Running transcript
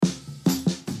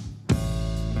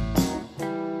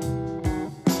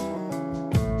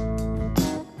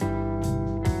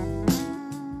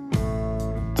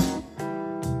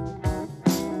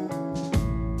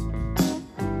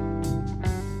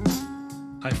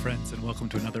friends, and welcome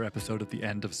to another episode of the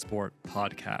End of Sport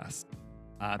podcast.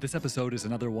 This episode is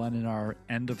another one in our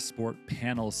End of Sport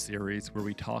panel series where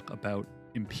we talk about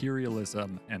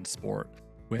imperialism and sport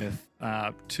with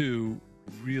two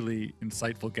really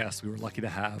insightful guests we were lucky to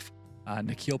have,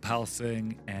 Nikhil Pal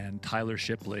Singh and Tyler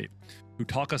Shipley, who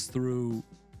talk us through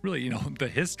really, the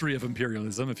history of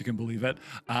imperialism, if you can believe it,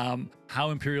 how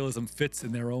imperialism fits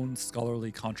in their own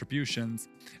scholarly contributions,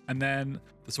 and then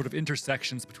the sort of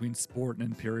intersections between sport and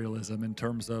imperialism in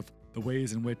terms of the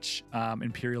ways in which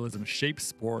imperialism shapes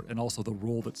sport and also the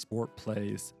role that sport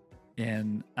plays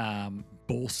in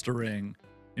bolstering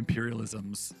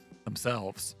imperialisms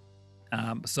themselves.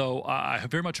 So I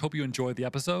very much hope you enjoyed the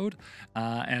episode,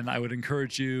 and I would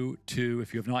encourage you to,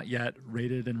 if you have not yet,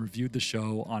 rated and reviewed the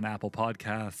show on Apple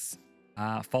Podcasts,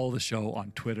 follow the show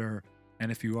on Twitter,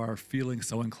 and if you are feeling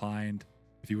so inclined,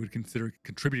 if you would consider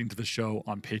contributing to the show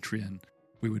on Patreon,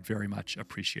 we would very much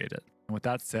appreciate it. And with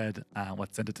that said,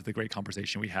 let's send it to the great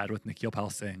conversation we had with Nikhil Pal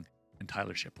Singh and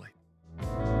Tyler Shipley.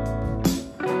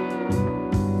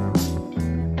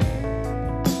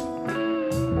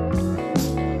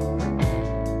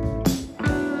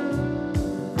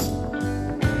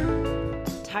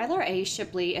 Tyler A.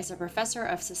 Shipley is a professor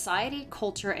of society,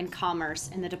 culture, and commerce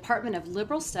in the Department of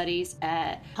Liberal Studies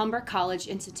at Humber College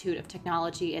Institute of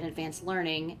Technology and Advanced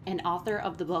Learning and author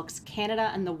of the books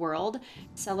Canada and the World,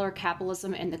 Settler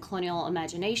Capitalism and the Colonial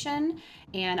Imagination,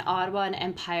 and Ottawa and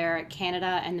Empire,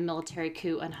 Canada and the Military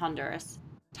Coup in Honduras.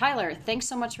 Tyler, thanks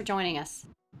so much for joining us.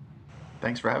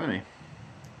 Thanks for having me.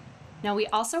 Now, we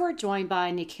also are joined by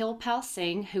Nikhil Pal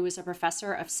Singh, who is a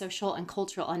professor of social and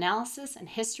cultural analysis and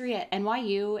history at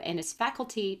NYU and is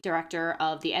faculty director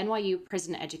of the NYU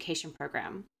Prison Education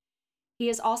Program. He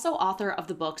is also author of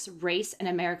the books Race and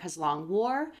America's Long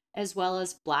War, as well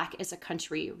as Black is a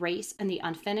Country, Race and the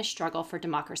Unfinished Struggle for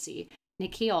Democracy.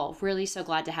 Nikhil, really so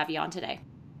glad to have you on today.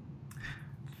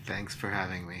 Thanks for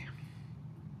having me.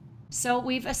 So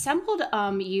we've assembled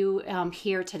you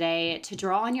here today to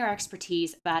draw on your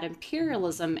expertise about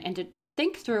imperialism and to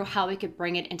think through how we could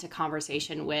bring it into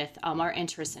conversation with our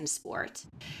interest in sport.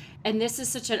 And this is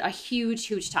such a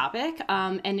huge topic,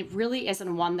 and it really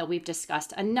isn't one that we've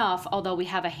discussed enough, although we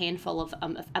have a handful of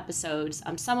episodes,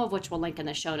 some of which we'll link in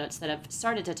the show notes, that have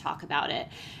started to talk about it.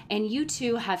 And you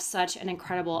two have such an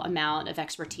incredible amount of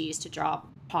expertise to draw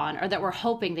upon, or that we're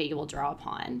hoping that you will draw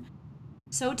upon.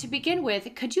 So to begin with,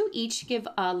 could you each give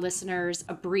listeners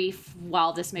a brief,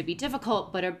 while this may be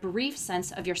difficult, but a brief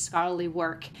sense of your scholarly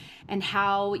work and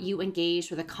how you engage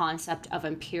with the concept of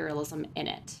imperialism in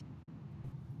it?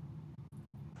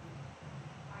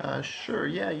 Sure.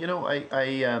 Yeah.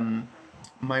 I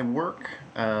my work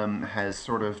has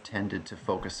sort of tended to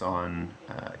focus on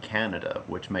Canada,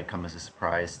 which might come as a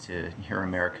surprise to your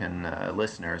American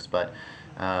listeners, but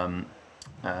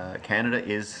Canada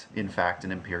is, in fact,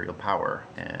 an imperial power,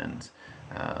 and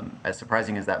as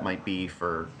surprising as that might be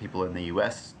for people in the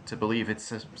U.S. to believe,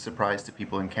 it's a surprise to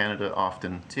people in Canada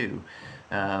often, too.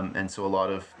 And so a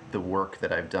lot of the work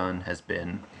that I've done has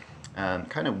been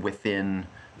kind of within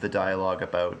the dialogue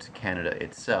about Canada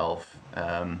itself,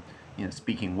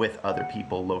 speaking with other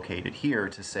people located here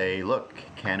to say, look,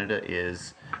 Canada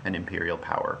is an imperial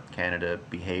power. Canada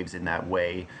behaves in that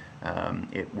way.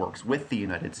 It works with the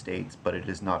United States, but it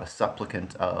is not a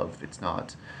supplicant of, it's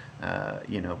not,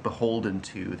 beholden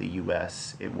to the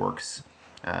U.S. It works,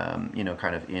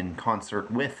 kind of in concert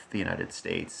with the United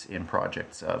States in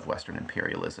projects of Western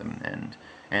imperialism,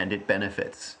 and it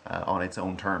benefits on its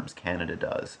own terms. Canada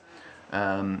does.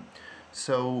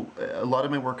 So a lot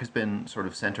of my work has been sort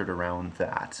of centered around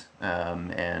that,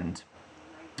 and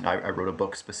I wrote a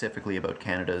book specifically about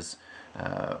Canada's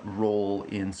role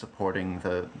in supporting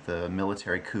the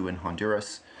military coup in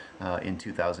Honduras in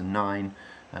 2009.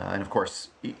 And of course,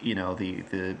 the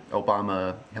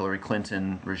Obama-Hillary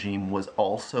Clinton regime was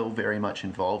also very much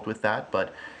involved with that,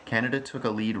 but Canada took a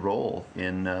lead role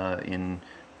in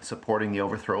supporting the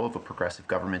overthrow of a progressive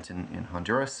government in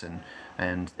Honduras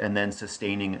and then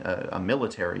sustaining a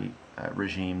military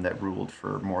regime that ruled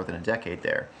for more than a decade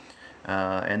there.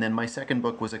 And then my second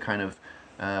book was a kind of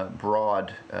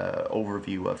broad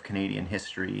overview of Canadian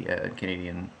history,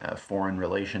 Canadian foreign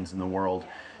relations in the world,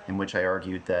 in which I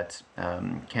argued that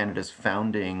Canada's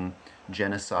founding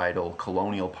genocidal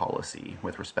colonial policy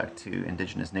with respect to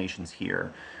Indigenous nations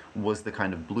here was the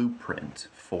kind of blueprint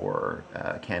for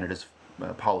Canada's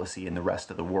policy in the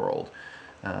rest of the world.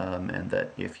 And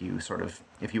that if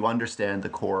you understand the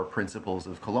core principles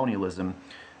of colonialism,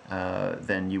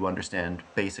 then you understand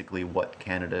basically what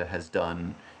Canada has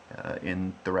done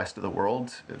in the rest of the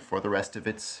world for the rest of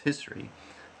its history.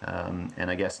 And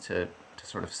I guess to to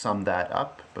sort of sum that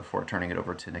up before turning it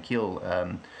over to Nikhil,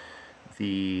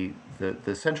 the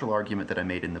central argument that I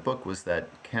made in the book was that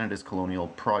Canada's colonial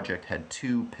project had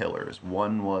two pillars.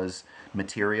 One was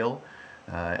material,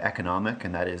 economic,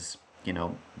 and that is,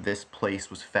 this place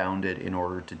was founded in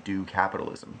order to do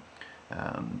capitalism.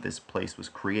 This place was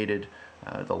created,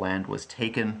 the land was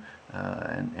taken,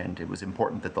 and it was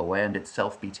important that the land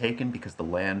itself be taken because the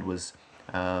land was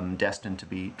destined to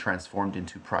be transformed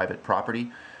into private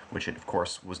property, which it of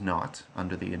course was not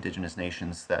under the indigenous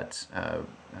nations that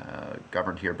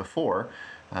governed here before.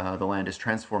 The land is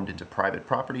transformed into private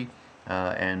property,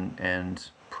 and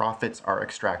profits are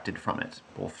extracted from it,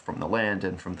 both from the land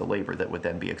and from the labor that would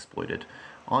then be exploited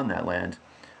on that land.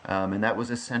 And that was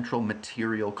a central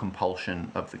material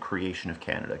compulsion of the creation of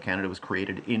Canada. Canada was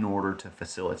created in order to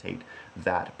facilitate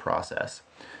that process.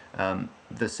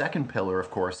 The second pillar, of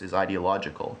course, is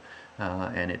ideological,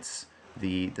 and it's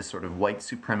the sort of white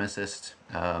supremacist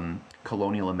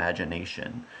colonial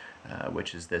imagination,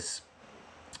 which is this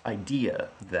idea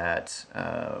that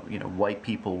white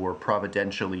people were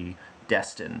providentially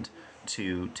destined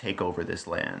to take over this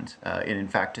land, and in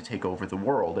fact to take over the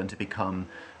world and to become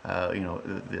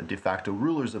the de facto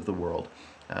rulers of the world,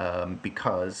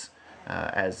 because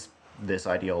as this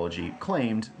ideology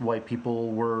claimed, white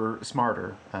people were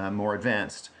smarter, more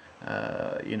advanced,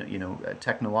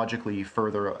 technologically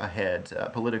further ahead,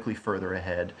 politically further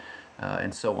ahead,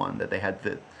 and so on. That they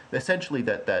had essentially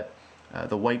that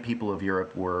the white people of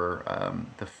Europe were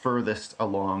the furthest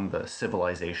along the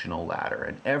civilizational ladder,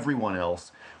 and everyone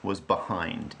else was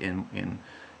behind in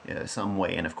some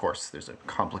way. And of course, there's a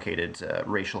complicated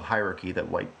racial hierarchy that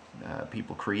white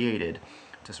people created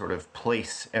to sort of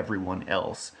place everyone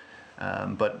else.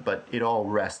 But it all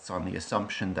rests on the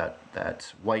assumption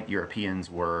that white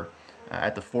Europeans were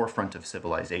at the forefront of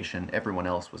civilization, everyone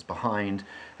else was behind,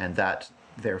 and that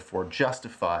therefore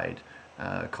justified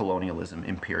colonialism,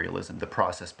 imperialism, the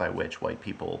process by which white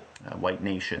people, white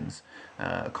nations,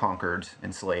 conquered,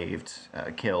 enslaved,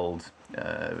 killed,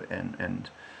 and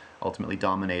ultimately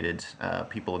dominated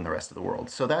people in the rest of the world.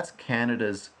 So that's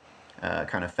Canada's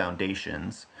kind of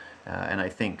foundations, and I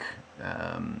think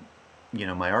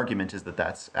my argument is that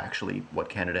that's actually what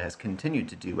Canada has continued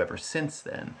to do ever since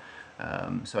then.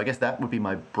 So I guess that would be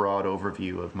my broad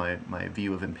overview of my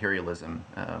view of imperialism,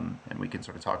 and we can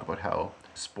sort of talk about how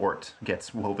sport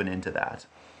gets woven into that.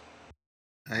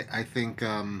 I think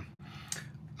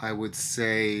I would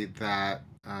say that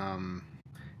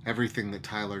everything that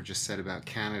Tyler just said about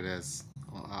Canada is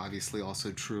obviously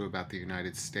also true about the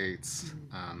United States.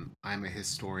 I'm a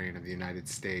historian of the United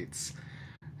States,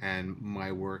 and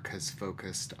my work has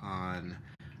focused on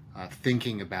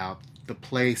thinking about the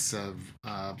place of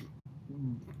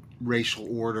racial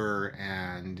order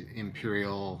and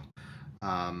imperial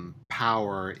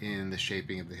power in the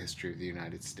shaping of the history of the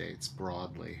United States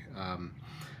broadly.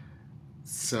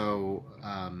 So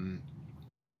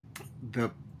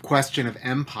the question of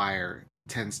empire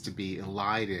tends to be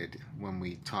elided when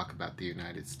we talk about the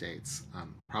United States,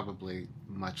 probably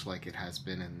much like it has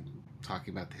been in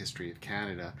talking about the history of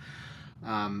Canada.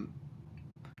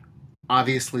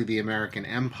 Obviously, the American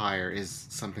empire is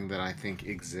something that I think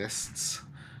exists,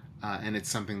 and it's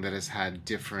something that has had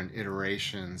different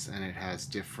iterations, and it has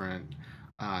different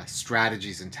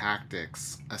strategies and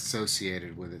tactics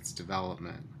associated with its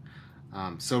development.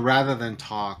 So rather than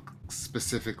talk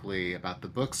specifically about the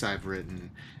books I've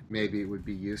written, maybe it would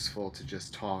be useful to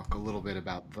just talk a little bit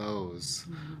about those.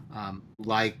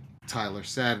 Like Tyler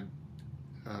said,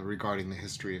 regarding the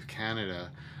history of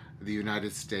Canada, the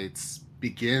United States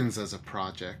begins as a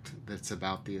project that's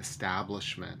about the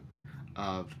establishment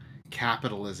of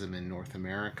capitalism in North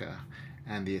America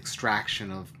and the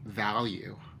extraction of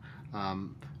value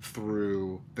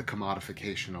through the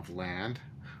commodification of land,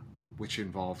 which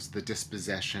involves the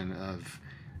dispossession of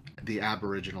the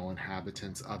Aboriginal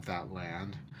inhabitants of that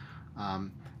land.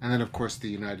 And then, of course, the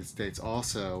United States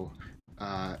also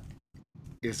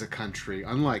is a country,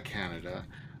 unlike Canada,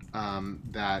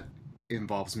 that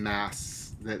involves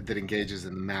that engages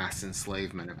in mass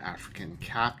enslavement of African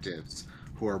captives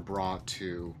who are brought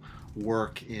to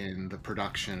work in the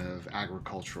production of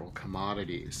agricultural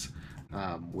commodities,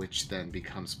 which then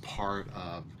becomes part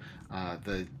of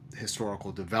the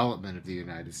historical development of the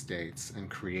United States and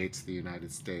creates the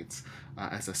United States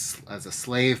as a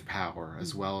slave power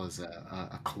as well as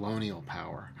a colonial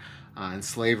power. And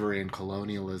slavery and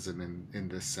colonialism, in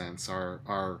this sense,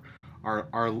 are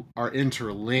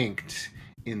interlinked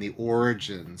in the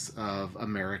origins of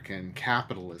American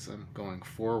capitalism going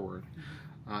forward.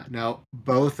 Now,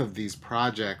 both of these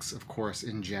projects, of course,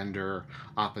 engender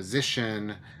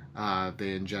opposition.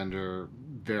 They engender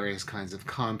various kinds of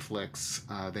conflicts.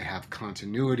 They have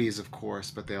continuities, of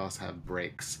course, but they also have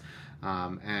breaks.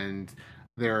 And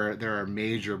there are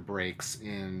major breaks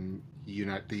in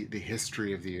the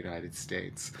history of the United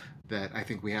States that I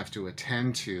think we have to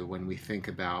attend to when we think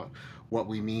about what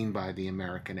we mean by the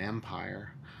American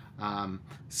Empire.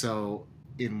 So,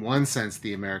 in one sense,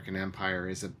 the American Empire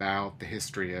is about the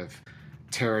history of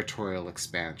territorial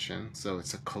expansion, so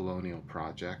it's a colonial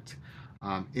project.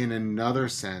 In another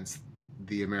sense,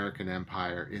 the American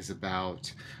Empire is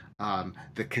about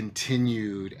the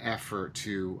continued effort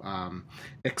to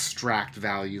extract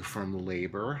value from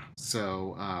labor.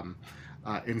 So,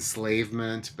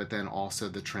 enslavement, but then also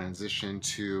the transition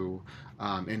to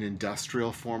an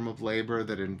industrial form of labor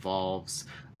that involves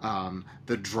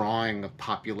the drawing of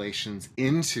populations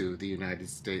into the United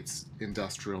States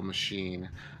industrial machine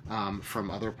from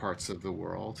other parts of the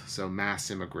world, so mass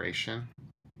immigration.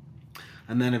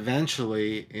 And then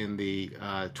eventually, in the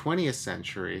 20th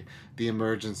century, the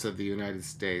emergence of the United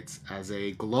States as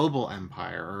a global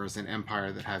empire, or as an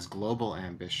empire that has global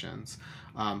ambitions,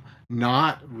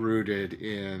 not rooted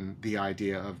in the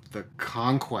idea of the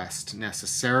conquest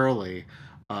necessarily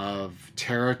of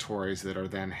territories that are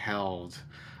then held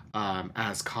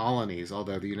as colonies,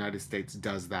 although the United States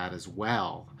does that as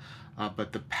well.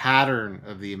 But the pattern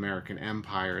of the American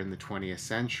empire in the 20th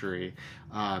century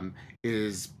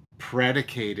is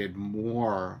predicated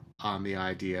more on the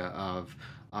idea of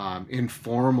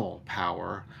informal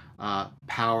power,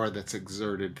 power that's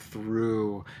exerted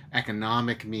through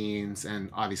economic means and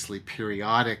obviously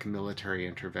periodic military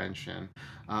intervention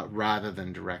rather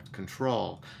than direct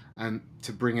control. And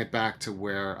to bring it back to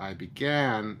where I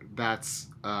began, that's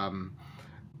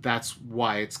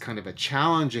why it's kind of a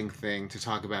challenging thing to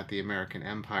talk about the American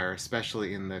empire,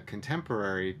 especially in the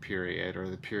contemporary period, or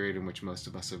the period in which most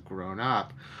of us have grown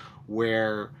up,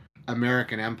 where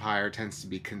American empire tends to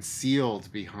be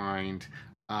concealed behind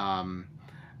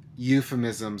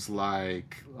euphemisms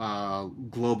like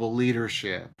global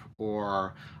leadership,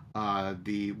 or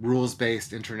the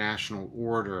rules-based international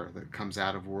order that comes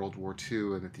out of World War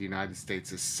II and that the United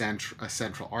States is a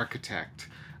central architect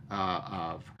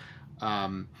of.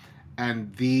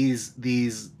 And these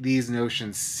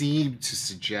notions seem to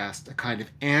suggest a kind of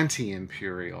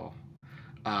anti-imperial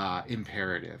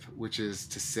imperative, which is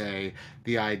to say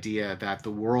the idea that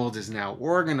the world is now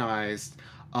organized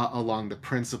along the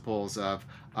principles of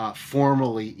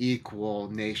formally equal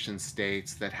nation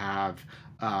states that have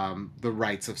the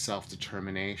rights of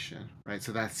self-determination, right?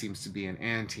 So that seems to be an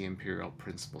anti-imperial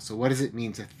principle. So what does it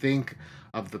mean to think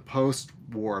of the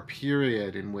post-war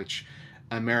period in which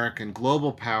American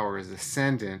global power is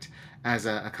ascendant as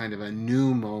a kind of a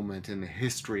new moment in the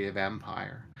history of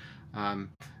empire?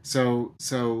 So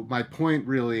my point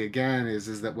really again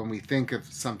is that when we think of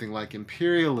something like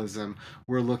imperialism,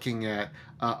 we're looking at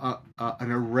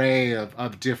an array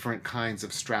of different kinds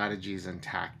of strategies and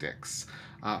tactics,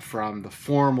 from the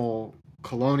formal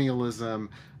colonialism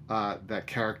that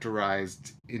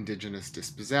characterized indigenous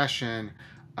dispossession,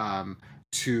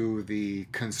 to the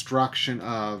construction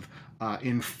of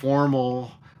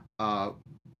informal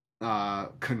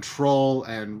control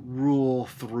and rule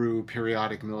through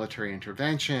periodic military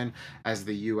intervention, as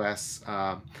the U.S.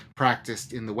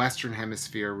 Practiced in the Western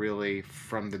Hemisphere really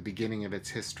from the beginning of its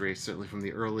history, certainly from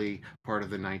the early part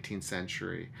of the 19th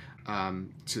century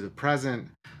to the present,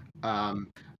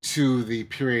 to the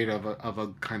period of a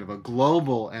kind of a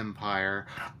global empire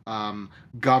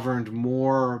governed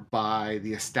more by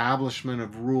the establishment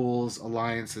of rules,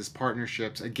 alliances,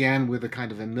 partnerships, again with a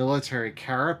kind of a military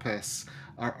carapace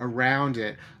around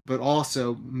it, but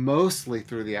also mostly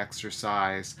through the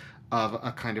exercise of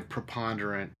a kind of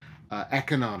preponderant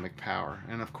economic power.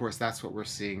 And of course, that's what we're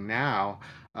seeing now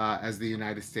as the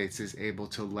United States is able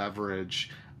to leverage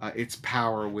its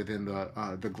power within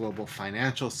the global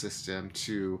financial system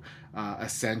to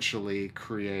essentially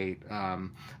create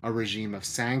a regime of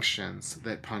sanctions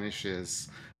that punishes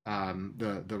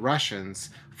the Russians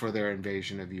for their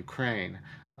invasion of Ukraine.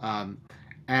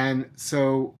 And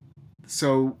so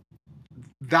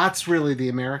that's really the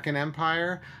American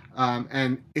empire.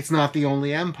 And it's not the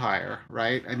only empire,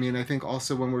 right? I mean, I think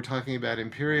also when we're talking about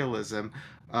imperialism,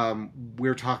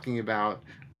 we're talking about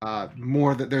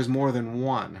there's more than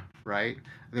one, right?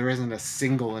 There isn't a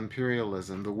single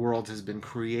imperialism. The world has been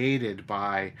created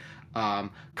by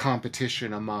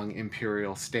competition among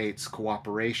imperial states,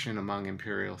 cooperation among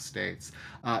imperial states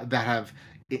that have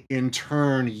in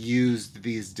turn used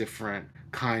these different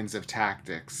kinds of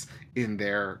tactics in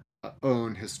their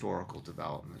own historical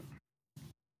development.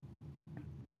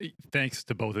 Thanks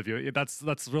to both of you.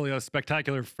 That's really a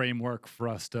spectacular framework for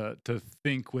us to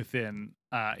think within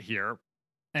here.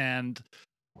 And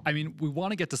I mean, we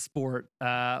want to get to sport,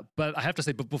 but I have to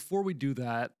say, but before we do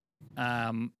that,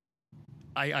 I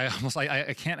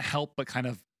can't help but kind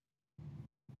of,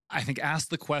 I think, ask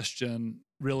the question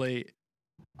really.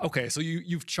 Okay, so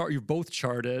you've both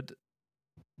charted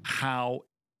how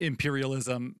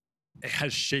imperialism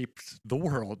has shaped the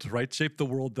world, right? Shaped the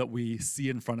world that we see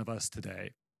in front of us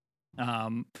today.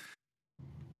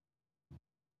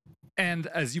 And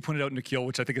as you pointed out, Nikhil,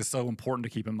 which I think is so important to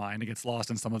keep in mind, it gets lost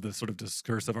in some of the sort of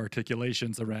discursive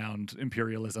articulations around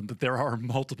imperialism, that there are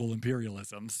multiple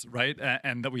imperialisms, right?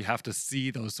 And that we have to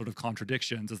see those sort of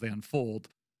contradictions as they unfold.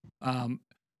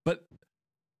 But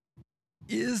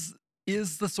is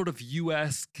the sort of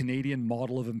US Canadian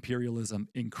model of imperialism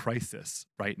in crisis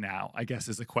right now, I guess,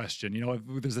 is a question. You know,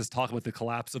 there's this talk about the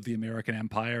collapse of the American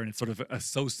empire, and it's sort of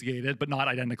associated, but not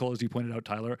identical, as you pointed out,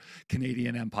 Tyler,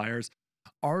 Canadian empires.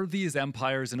 Are these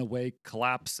empires in a way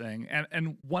collapsing?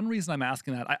 And one reason I'm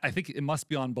asking that, I think it must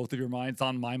be on both of your minds,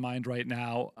 on my mind right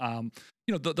now. You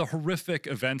know, the horrific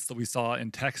events that we saw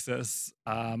in Texas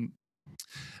with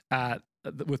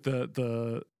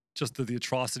the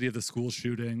atrocity of the school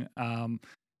shooting.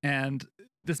 And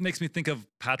this makes me think of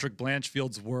Patrick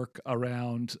Blanchfield's work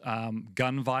around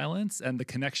gun violence and the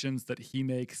connections that he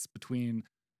makes between,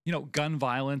 you know, gun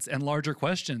violence and larger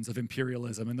questions of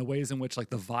imperialism, and the ways in which, like,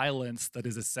 the violence that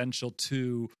is essential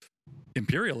to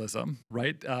imperialism,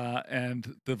 right?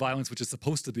 And the violence which is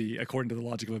supposed to be, according to the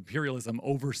logic of imperialism,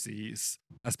 overseas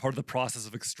as part of the process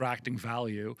of extracting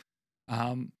value.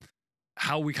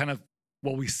 How we kind of,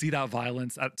 well, we see that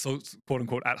violence quote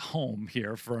unquote at home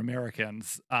here for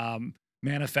Americans,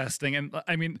 manifesting. And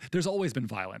I mean, there's always been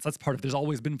violence. That's part of it. There's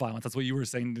always been violence. That's what you were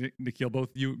saying, Nikhil. Both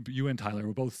you and Tyler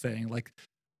were both saying, like,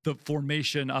 the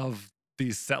formation of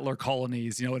these settler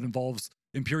colonies, you know, it involves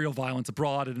imperial violence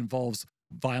abroad. It involves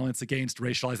violence against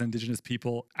racialized indigenous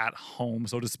people at home,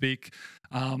 so to speak.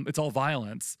 It's all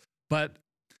violence, but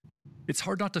it's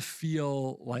hard not to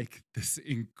feel like this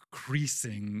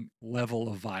increasing level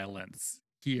of violence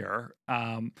here.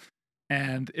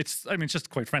 And it's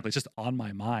just, quite frankly, it's just on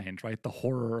my mind, right? The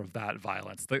horror of that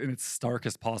violence in its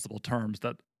starkest possible terms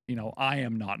that, you know, I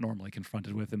am not normally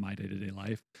confronted with in my day-to-day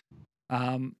life.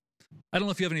 I don't know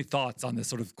if you have any thoughts on this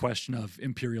sort of question of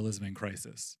imperialism in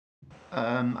crisis.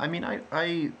 I mean,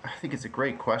 I think it's a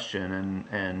great question,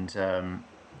 and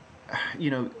you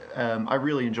know, I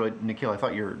really enjoyed, Nikhil. I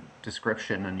thought your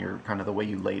description and your kind of the way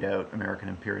you laid out American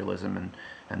imperialism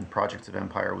and the projects of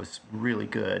empire was really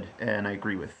good, and I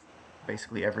agree with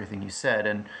basically everything you said.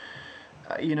 And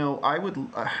you know, I would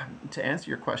to answer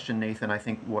your question, Nathan, I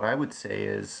think what I would say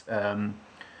is,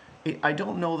 I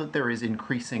don't know that there is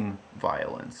increasing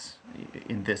violence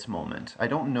in this moment. I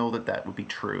don't know that that would be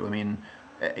true. I mean,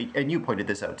 and you pointed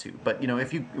this out too, but you know,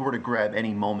 if you were to grab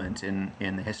any moment in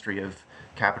the history of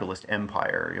capitalist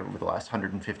empire, you know, over the last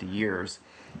 150 years,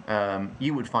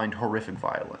 you would find horrific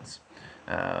violence.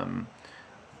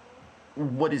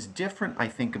 What is different, I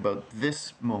think, about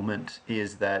this moment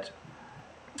is that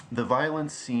the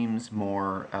violence seems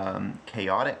more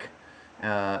chaotic,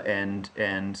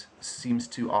 and seems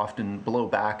to often blow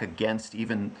back against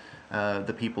even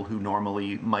the people who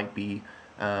normally might be,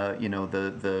 you know,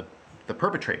 the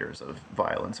perpetrators of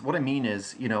violence. What I mean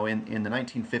is, you know, in the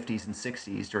 1950s and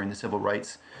 60s, during the civil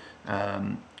rights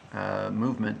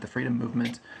movement, the freedom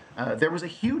movement, there was a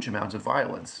huge amount of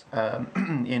violence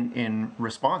in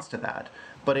response to that.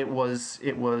 But it was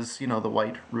you know, the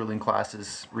white ruling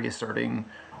classes reasserting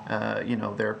you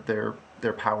know, their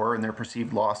power and their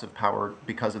perceived loss of power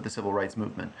because of the civil rights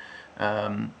movement.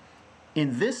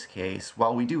 In this case,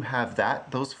 while we do have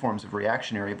those forms of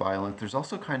reactionary violence, there's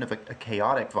also kind of a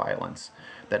chaotic violence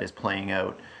that is playing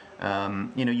out.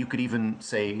 You know, you could even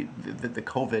say the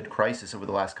COVID crisis over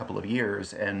the last couple of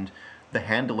years and the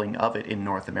handling of it in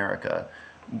North America,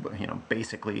 you know,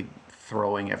 basically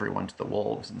throwing everyone to the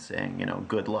wolves and saying, you know,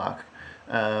 good luck.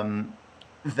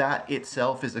 That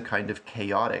itself is a kind of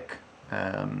chaotic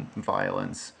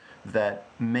violence that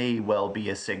may well be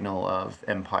a signal of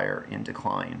empire in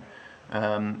decline.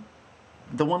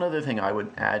 The one other thing I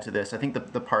would add to this, I think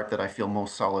the part that I feel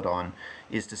most solid on,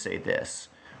 is to say this.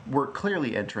 We're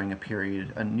clearly entering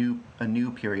a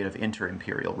new period of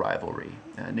inter-imperial rivalry.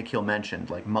 Nikhil mentioned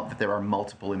that there are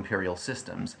multiple imperial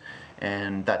systems,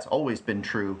 and that's always been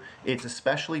true. It's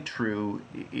especially true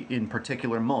in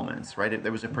particular moments, right?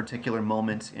 There was a particular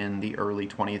moment in the early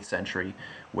 20th century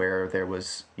where there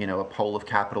was, you know, a pole of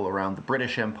capital around the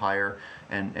British Empire,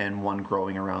 and one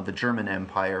growing around the German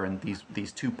Empire, and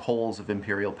these two poles of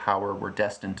imperial power were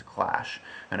destined to clash,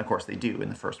 and of course they do in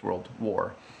the First World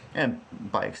War, and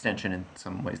by extension in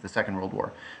some ways the Second World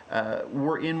War.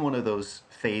 We're in one of those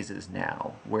phases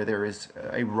now where there is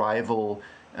a rival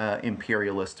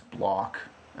imperialist bloc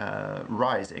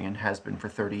rising, and has been for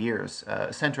 30 years,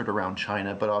 centered around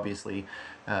China, but obviously,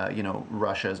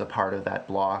 Russia is a part of that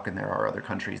bloc, and there are other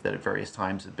countries that at various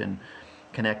times have been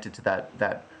connected to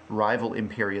that rival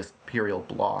imperial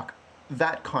bloc.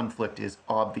 That conflict is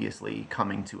obviously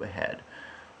coming to a head,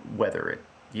 whether it,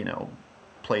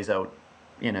 plays out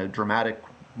in a dramatic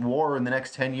war in the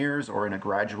next 10 years or in a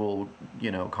gradual,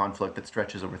 conflict that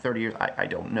stretches over 30 years, I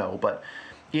don't know. But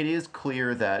it is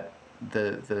clear that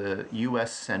the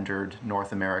U.S.-centered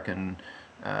North American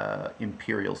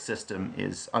imperial system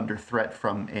is under threat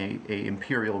from a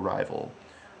imperial rival.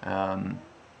 And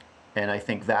I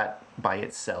think that by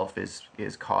itself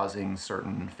is causing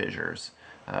certain fissures.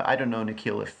 I don't know,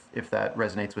 Nikhil, if that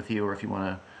resonates with you, or if you want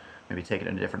to maybe take it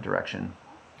in a different direction.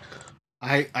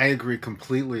 I agree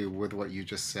completely with what you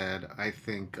just said. I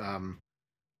think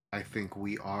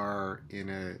we are in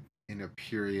a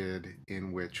period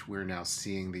in which we're now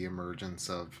seeing the emergence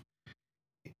of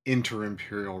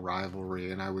inter-imperial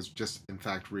rivalry. And I was just, in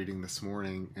fact, reading this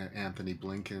morning Anthony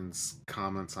Blinken's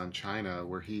comments on China,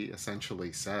 where he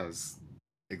essentially says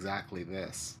exactly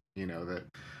this, that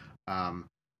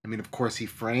of course, he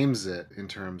frames it in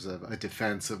terms of a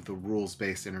defense of the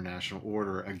rules-based international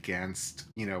order against,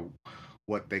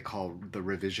 what they call the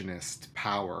revisionist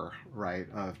power, right,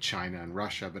 of China and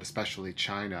Russia, but especially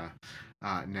China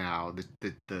now,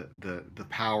 the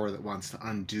power that wants to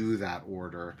undo that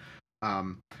order.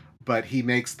 But he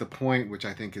makes the point, which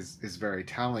I think is very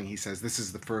telling. He says, this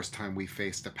is the first time we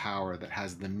faced a power that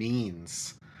has the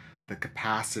means, the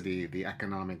capacity, the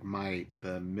economic might,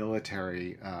 the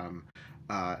military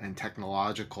and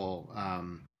technological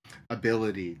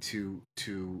ability to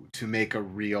make a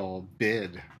real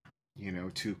bid,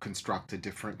 to construct a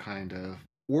different kind of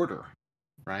order,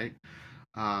 right?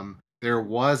 There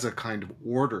was a kind of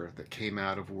order that came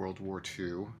out of World War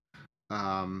II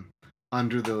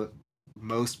under the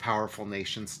most powerful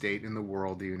nation state in the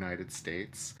world, the United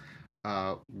States,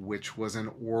 which was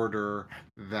an order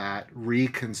that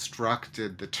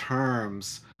reconstructed the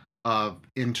terms of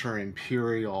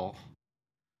inter-imperial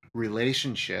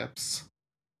relationships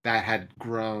that had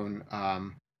grown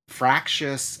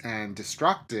fractious and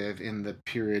destructive in the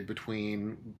period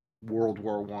between World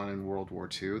War I and World War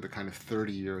II, the kind of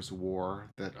 30 years war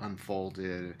that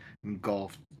unfolded,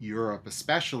 engulfed Europe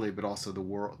especially, but also the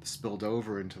world, spilled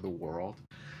over into the world.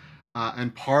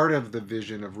 And part of the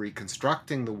vision of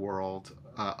reconstructing the world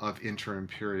of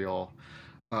inter-imperial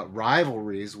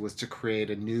rivalries was to create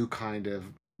a new kind of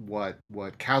what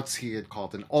Kautsky had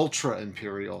called an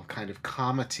ultra-imperial kind of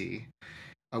comity,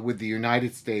 with the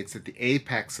United States at the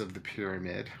apex of the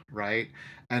pyramid, right?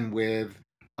 And with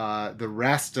the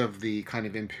rest of the kind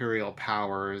of imperial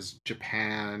powers,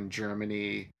 Japan,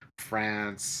 Germany,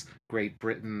 France, Great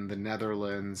Britain, the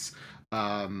Netherlands,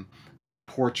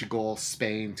 Portugal,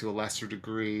 Spain to a lesser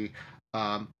degree,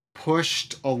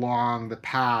 pushed along the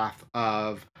path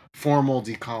of formal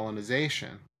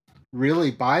decolonization,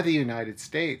 really by the United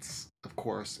States, of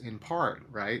course, in part,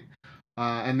 right?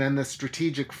 And then the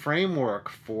strategic framework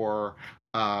for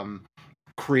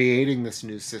creating this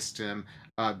new system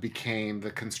became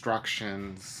the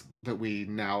constructions that we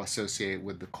now associate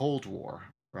with the Cold War,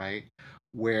 right?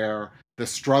 Where the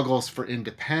struggles for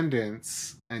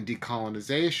independence and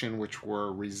decolonization, which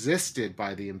were resisted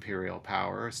by the imperial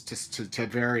powers to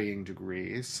varying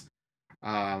degrees,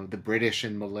 the British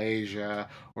in Malaysia,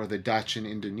 or the Dutch in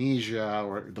Indonesia,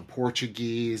 or the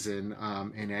Portuguese in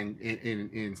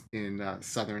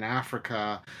Southern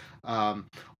Africa.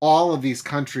 All of these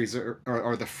countries,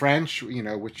 or the French,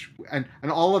 which and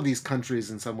all of these countries,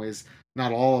 in some ways,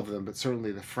 not all of them, but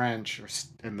certainly the French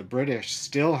and the British,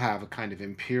 still have a kind of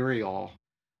imperial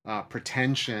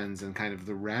pretensions and kind of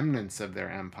the remnants of their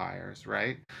empires,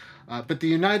 right? But the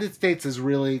United States is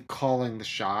really calling the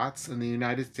shots, and the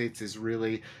United States is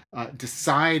really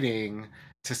deciding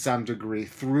to some degree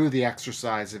through the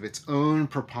exercise of its own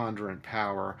preponderant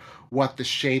power what the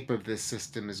shape of this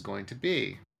system is going to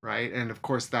be, right? And of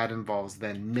course that involves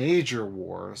then major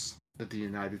wars that the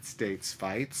United States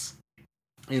fights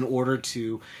in order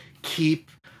to keep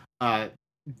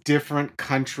different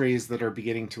countries that are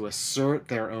beginning to assert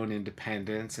their own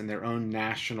independence and their own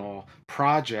national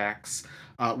projects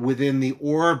within the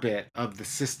orbit of the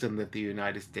system that the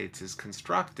United States is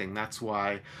constructing. That's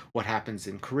why what happens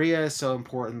in Korea is so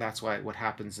important. That's why what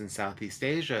happens in Southeast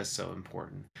Asia is so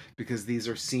important, because these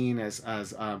are seen as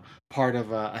part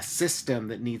of a system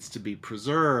that needs to be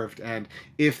preserved. And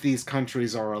if these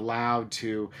countries are allowed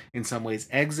to, in some ways,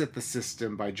 exit the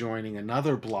system by joining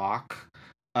another bloc,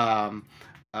 the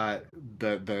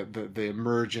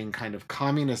emerging kind of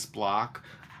communist bloc,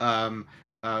 the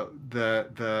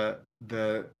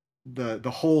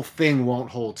whole thing won't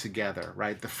hold together,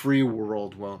 right? The free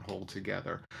world won't hold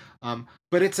together.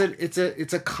 But it's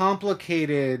a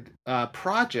complicated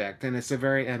project, and it's a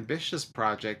very ambitious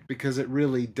project, because it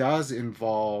really does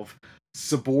involve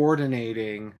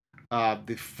subordinating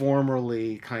the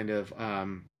formerly kind of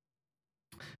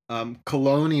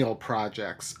colonial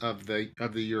projects of the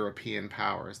European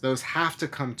powers. Those have to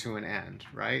come to an end,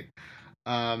 right?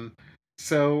 Um,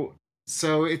 so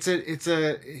it's a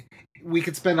we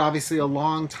could spend obviously a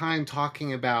long time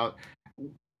talking about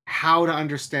how to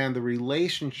understand the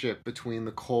relationship between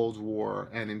the Cold War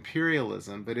and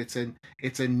imperialism, but it's a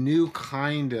new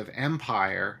kind of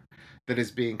empire that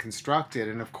is being constructed.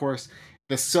 And of course,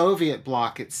 the Soviet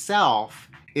bloc itself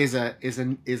is a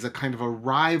kind of a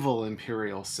rival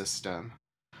imperial system,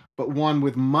 but one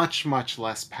with much, much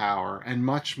less power and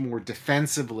much more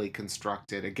defensively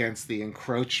constructed against the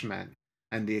encroachment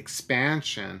and the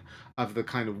expansion of the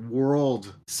kind of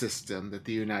world system that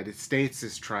the United States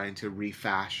is trying to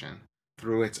refashion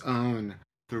through its own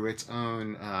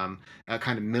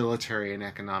kind of military and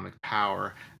economic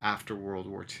power after World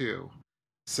War II.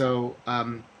 So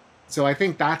so I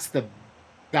think that's the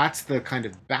kind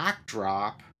of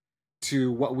backdrop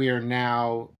to what we are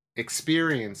now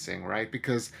experiencing, right?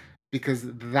 Because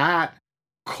that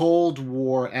Cold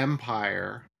War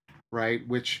empire, right,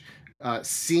 which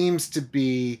seems to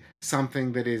be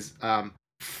something that is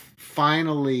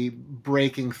finally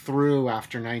breaking through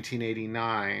after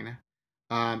 1989,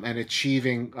 and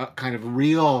achieving a kind of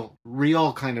real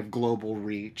kind of global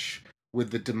reach with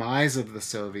the demise of the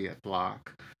Soviet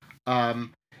bloc,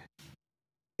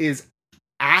 is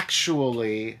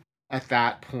actually at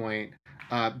that point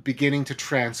beginning to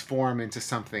transform into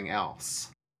something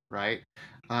else, right?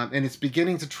 And it's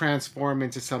beginning to transform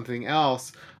into something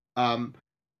else,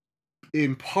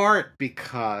 in part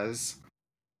because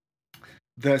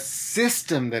the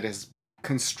system that is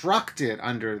constructed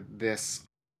under this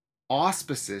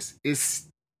auspices is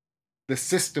the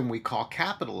system we call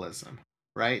capitalism,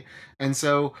 right? And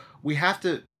so we have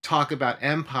to talk about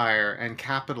empire and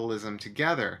capitalism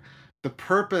together. The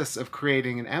purpose of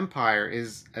creating an empire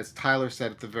is, as Tyler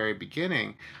said at the very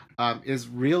beginning, is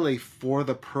really for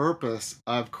the purpose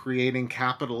of creating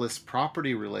capitalist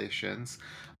property relations,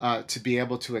 to be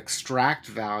able to extract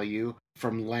value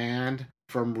from land,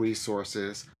 from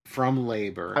resources, from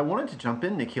labor. I wanted to jump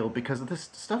in, Nikhil, because this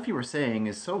stuff you were saying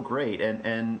is so great,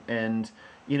 and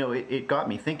you know, it got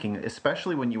me thinking,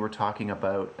 especially when you were talking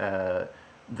about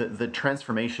the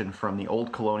transformation from the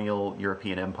old colonial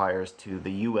European empires to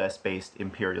the U.S.-based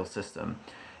imperial system.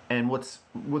 And what's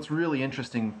really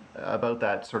interesting about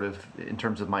that, sort of in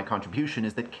terms of my contribution,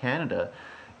 is that Canada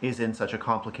is in such a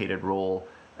complicated role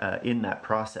in that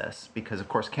process, because of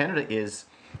course Canada is,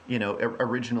 you know,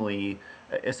 originally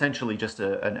essentially just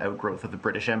an outgrowth of the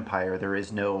British Empire. There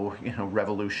is no, you know,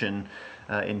 revolution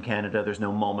in Canada. There's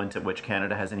no moment at which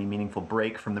Canada has any meaningful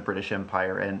break from the British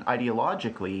Empire, and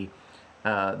ideologically,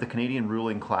 the Canadian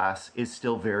ruling class is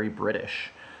still very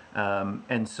British.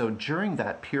 And so during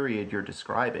that period you're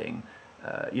describing,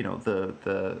 you know,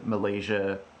 the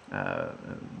Malaysia,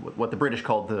 what the British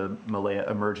called the Malaya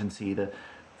Emergency, the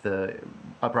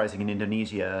uprising in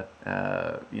Indonesia,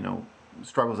 you know,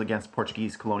 struggles against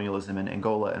Portuguese colonialism in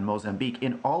Angola and Mozambique.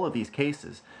 In all of these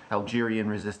cases, Algerian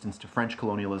resistance to French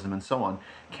colonialism and so on,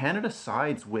 Canada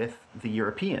sides with the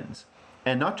Europeans,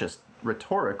 and not just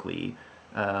rhetorically,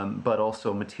 but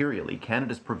also materially.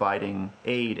 Canada's providing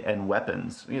aid and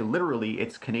weapons. You know, literally,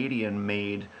 it's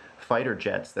Canadian-made fighter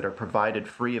jets that are provided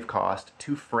free of cost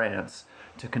to France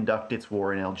to conduct its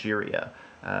war in Algeria,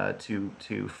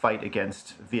 to fight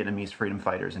against Vietnamese freedom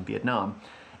fighters in Vietnam.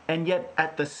 And yet,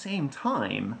 at the same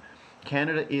time,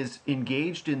 Canada is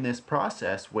engaged in this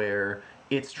process where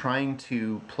it's trying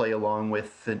to play along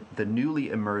with the newly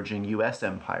emerging U.S.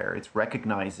 empire. It's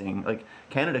recognizing, like,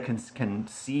 Canada can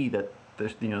see that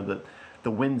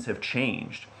the winds have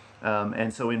changed,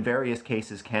 and so in various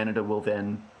cases, Canada will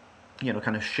then, you know,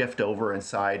 kind of shift over and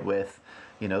side with,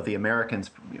 you know, the Americans.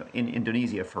 In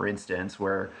Indonesia, for instance,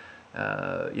 where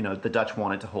you know, the Dutch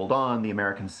wanted to hold on, the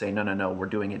Americans say, no, we're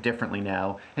doing it differently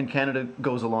now, and Canada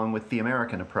goes along with the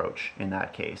American approach in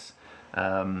that case.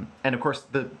 And of course,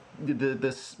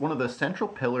 this one of the central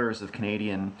pillars of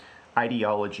Canadian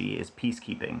ideology is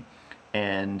peacekeeping.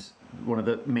 And one of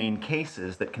the main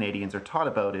cases that Canadians are taught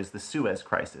about is the Suez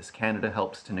Crisis. Canada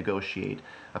helps to negotiate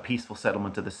a peaceful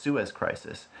settlement of the Suez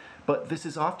Crisis. But this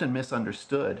is often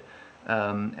misunderstood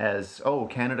as, oh,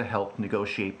 Canada helped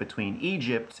negotiate between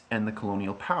Egypt and the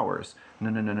colonial powers.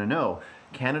 No.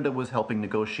 Canada was helping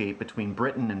negotiate between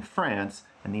Britain and France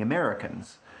and the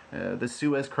Americans. The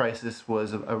Suez Crisis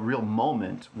was a real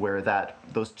moment where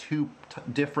those two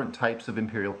different types of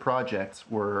imperial projects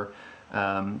were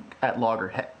at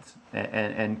loggerheads.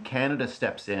 And Canada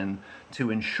steps in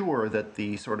to ensure that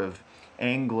the sort of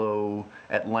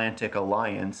Anglo-Atlantic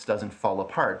alliance doesn't fall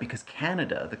apart, because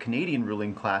Canada, the Canadian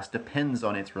ruling class, depends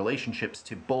on its relationships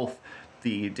to both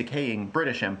the decaying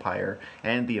British Empire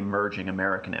and the emerging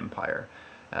American Empire.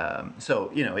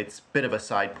 So, it's a bit of a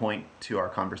side point to our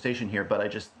conversation here, but I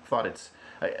just thought it's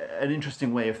an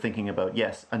interesting way of thinking about,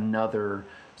 yes, another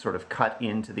sort of cut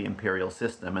into the imperial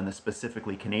system and the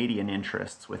specifically Canadian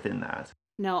interests within that.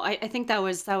 No, I think that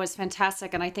was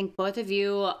fantastic. And I think both of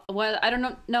you, well, I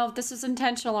don't know if this is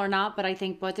intentional or not, but I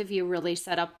think both of you really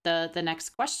set up the next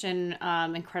question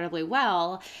incredibly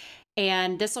well.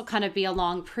 And this will kind of be a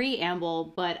long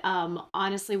preamble, but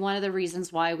honestly, one of the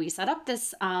reasons why we set up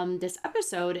this this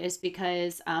episode is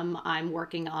because I'm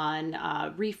working on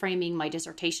reframing my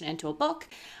dissertation into a book,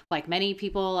 like many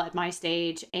people at my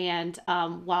stage. And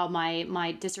while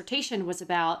my dissertation was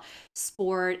about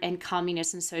sport and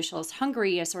communist and socialist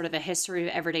Hungary as sort of a history of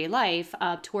everyday life,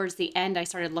 towards the end, I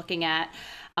started looking at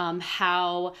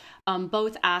how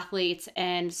both athletes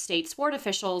and state sport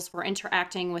officials were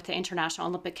interacting with the International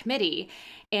Olympic Committee.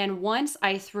 And once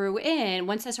I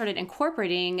started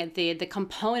incorporating the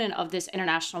component of this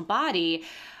international body,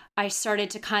 I started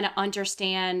to kind of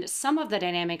understand some of the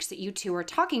dynamics that you two are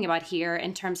talking about here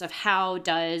in terms of how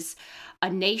does a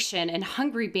nation, and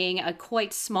Hungary being a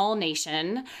quite small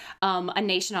nation, a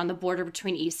nation on the border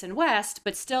between East and West,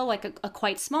 but still like a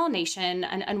quite small nation,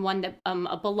 and one that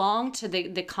belonged to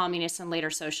the communist and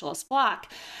later socialist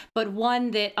bloc, but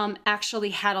one that actually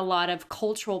had a lot of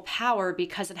cultural power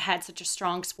because it had such a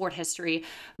strong sport history,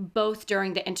 both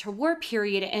during the interwar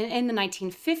period and in the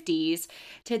 1950s,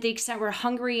 to the extent where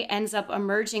Hungary ends up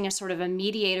emerging as sort of a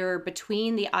mediator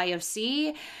between the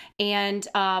IOC and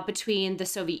between the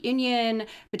Soviet Union,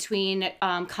 between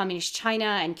communist China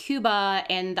and Cuba,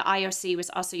 and the IOC was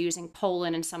also using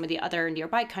Poland and some of the other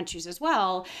nearby countries as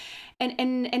well.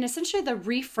 And essentially the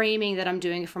reframing that I'm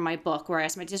doing for my book,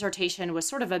 whereas my dissertation was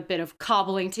sort of a bit of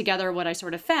cobbling together what I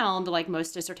sort of found, like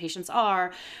most dissertations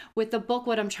are, with the book,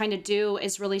 what I'm trying to do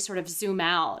is really sort of zoom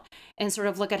out and sort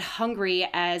of look at Hungary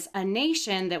as a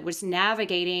nation that was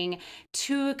navigating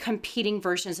two competing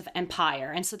versions of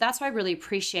empire. And so that's why I really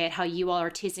appreciate how you all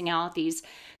are teasing out these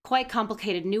quite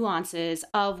complicated nuances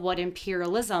of what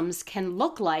imperialisms can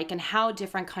look like and how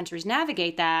different countries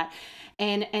navigate that.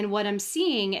 And what I'm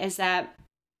seeing is that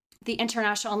the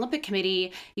International Olympic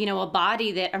Committee, a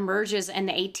body that emerges in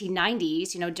the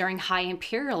 1890s, during high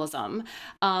imperialism,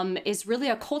 is really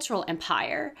a cultural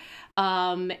empire.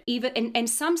 And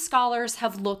some scholars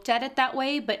have looked at it that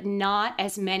way, but not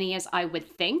as many as I would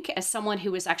think, as someone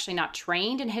who is actually not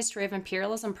trained in history of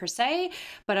imperialism per se.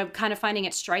 But I'm kind of finding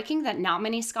it striking that not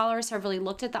many scholars have really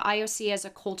looked at the IOC as a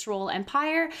cultural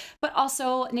empire. But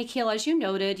also, Nikhil, as you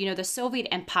noted, the Soviet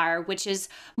Empire, which is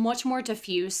much more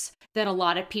diffuse than a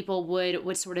lot of people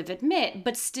would sort of admit,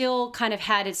 but still kind of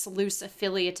had its loose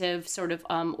affiliative sort of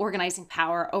organizing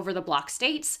power over the bloc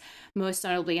states, most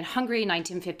notably in Hungary.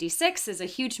 1956 is a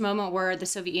huge moment where the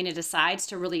Soviet Union decides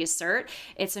to really assert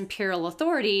its imperial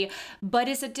authority, but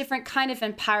is a different kind of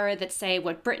empire that, say,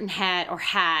 what Britain had,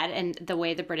 and the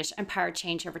way the British Empire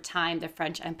changed over time, the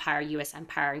French Empire, US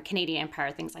Empire, and Canadian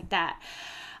Empire, things like that.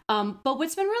 But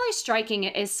what's been really striking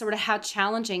is sort of how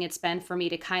challenging it's been for me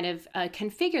to kind of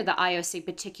configure the IOC in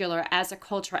particular as a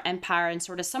cultural empire, and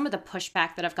sort of some of the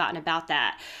pushback that I've gotten about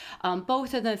that,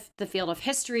 both in the field of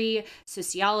history,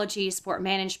 sociology, sport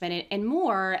management, and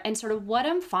more. And sort of what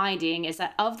I'm finding is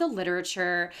that of the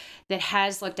literature that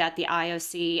has looked at the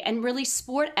IOC and really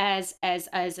sport as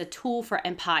a tool for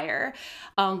empire,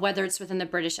 whether it's within the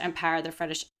British Empire, the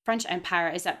French Empire,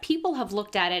 is that people have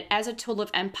looked at it as a tool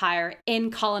of empire in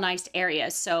colonized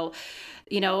areas. So,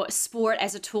 sport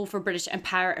as a tool for British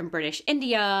Empire in British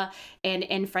India, and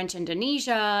in French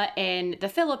Indonesia, and the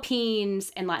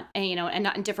Philippines, and not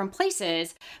in different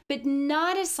places, but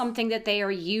not as something that they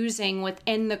are using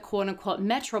within the quote unquote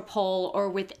metropole or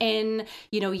within,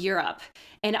 Europe.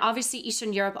 And obviously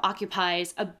Eastern Europe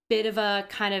occupies a bit of a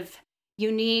kind of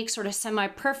unique sort of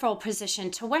semi-peripheral position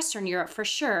to Western Europe for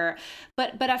sure.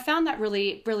 But I found that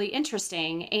really, really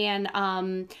interesting.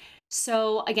 And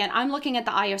so again, I'm looking at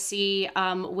the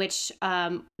IOC, which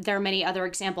there are many other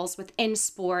examples within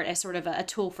sport as sort of a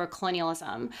tool for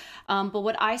colonialism. But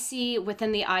what I see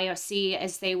within the IOC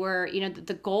is they were,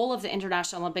 the goal of the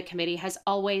International Olympic Committee has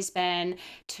always been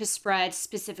to spread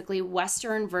specifically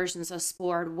Western versions of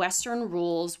sport, Western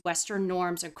rules, Western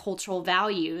norms, and cultural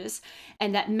values,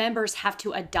 and that members have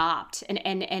to adopt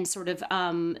and sort of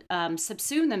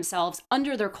subsume themselves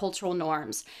under their cultural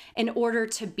norms in order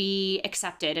to be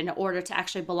accepted, in order to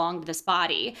actually belong to this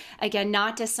body. Again,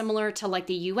 not dissimilar to like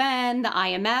the UN, the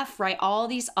IMF, right? All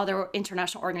these other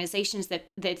international organizations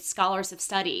that scholars have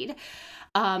studied.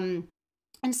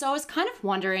 And so I was kind of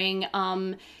wondering,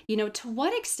 to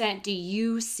what extent do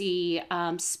you see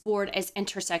sport as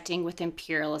intersecting with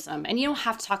imperialism? And you don't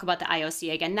have to talk about the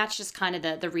IOC again. That's just kind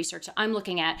of the research I'm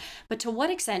looking at. But to what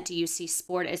extent do you see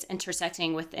sport as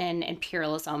intersecting within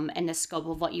imperialism and the scope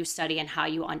of what you study and how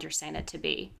you understand it to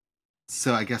be?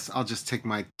 So I guess I'll just take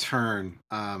my turn.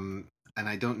 And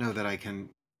I don't know that I can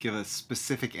give a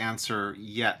specific answer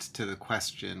yet to the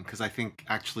question, because I think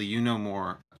actually you know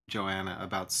more, Joanna,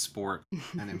 about sport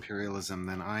and imperialism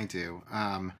than I do.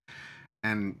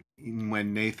 And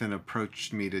when Nathan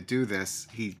approached me to do this,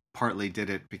 he partly did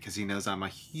it because he knows I'm a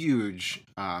huge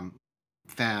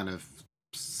fan of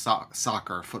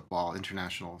soccer, football,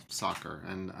 international soccer,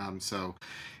 and so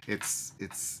it's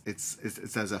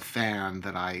as a fan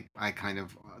that I kind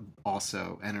of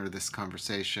also enter this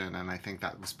conversation, and I think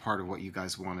that was part of what you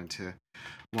guys wanted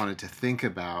to think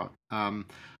about.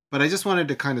 But I just wanted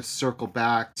to kind of circle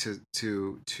back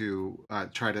to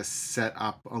try to set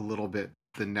up a little bit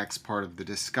the next part of the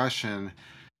discussion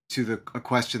to a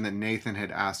question that Nathan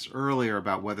had asked earlier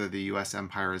about whether the U.S.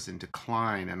 empire is in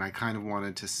decline. And I kind of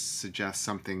wanted to suggest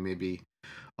something maybe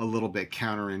a little bit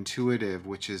counterintuitive,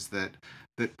 which is that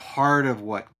part of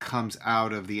what comes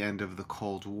out of the end of the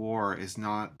Cold War is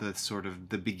not the sort of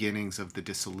the beginnings of the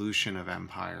dissolution of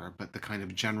empire, but the kind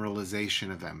of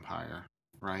generalization of empire,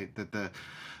 right? That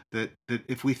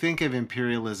if we think of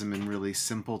imperialism in really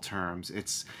simple terms,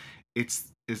 it's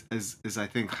as I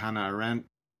think Hannah Arendt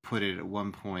put it at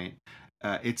one point,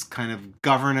 it's kind of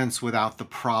governance without the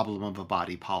problem of a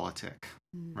body politic,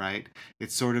 right?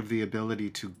 It's sort of the ability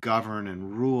to govern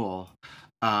and rule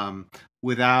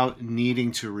without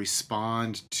needing to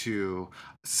respond to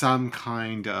some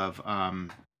kind of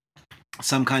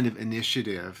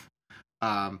initiative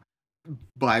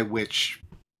by which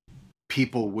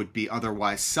people would be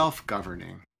otherwise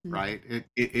self-governing. Right?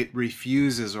 It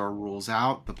refuses or rules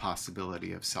out the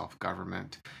possibility of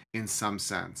self-government in some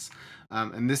sense.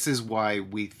 And this is why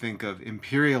we think of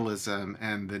imperialism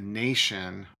and the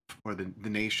nation, or the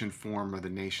nation form, or the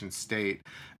nation state,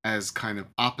 as kind of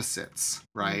opposites,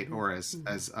 right? Or as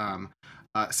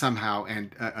somehow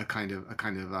and a kind of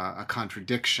a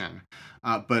contradiction.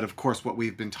 But of course, what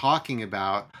we've been talking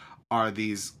about are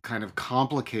these kind of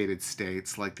complicated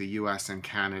states like the US and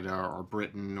Canada or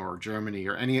Britain or Germany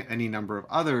or any number of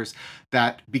others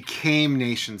that became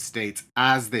nation states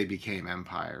as they became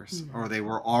empires, or they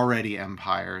were already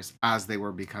empires as they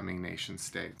were becoming nation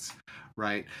states,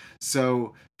 right?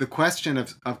 So the question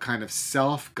of kind of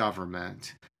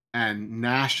self-government and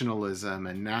nationalism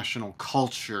and national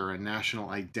culture and national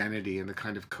identity and the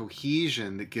kind of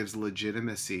cohesion that gives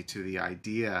legitimacy to the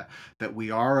idea that we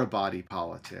are a body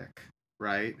politic,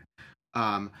 right?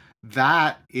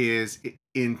 That is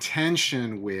in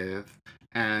tension with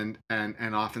and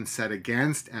often set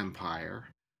against empire,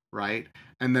 right?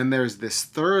 And then there's this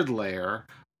third layer,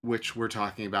 which we're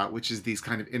talking about, which is these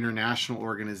kind of international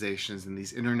organizations and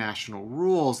these international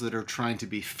rules that are trying to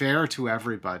be fair to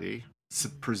everybody,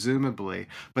 presumably,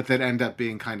 but that end up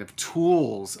being kind of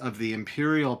tools of the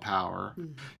imperial power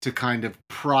to kind of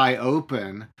pry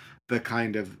open the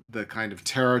kind of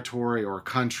territory or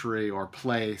country or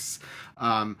place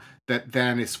that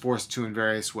then is forced to in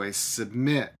various ways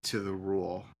submit to the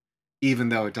rule, even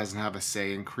though it doesn't have a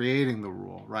say in creating the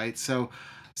rule, right? So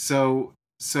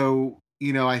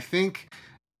I think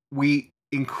we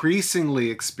increasingly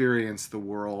experience the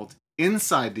world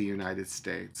inside the United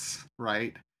States,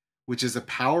 right? Which is a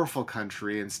powerful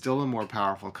country and still a more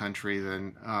powerful country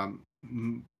than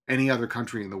any other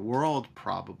country in the world,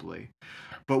 probably.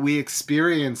 But we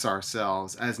experience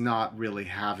ourselves as not really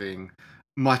having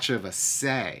much of a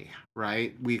say,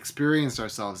 right? We experience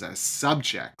ourselves as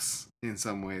subjects in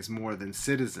some ways more than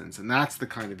citizens. And that's the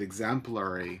kind of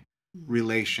exemplary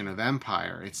relation of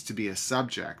empire. It's to be a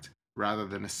subject rather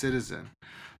than a citizen.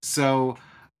 So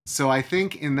So I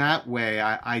think in that way,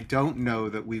 I don't know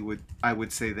that I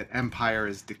would say that empire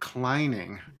is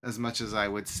declining as much as I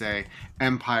would say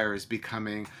empire is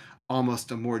becoming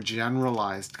almost a more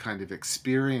generalized kind of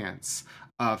experience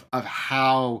of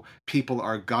how people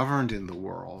are governed in the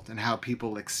world and how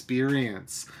people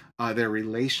experience their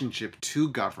relationship to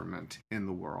government in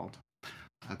the world.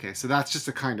 Okay, so that's just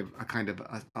a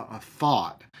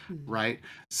thought, Mhm. right?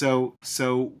 So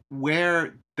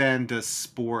where then does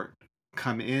sport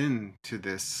come into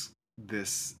this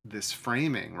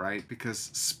framing, right? Because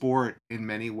sport, in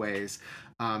many ways,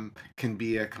 can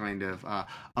be a kind of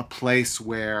a place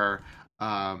where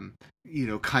kind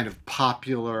of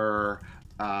popular.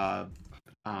 Uh,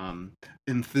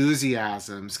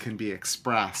 Enthusiasms can be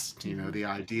expressed. Mhm. The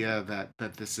idea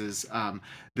that this is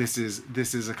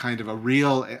a kind of a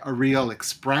real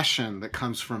expression that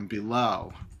comes from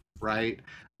below, right?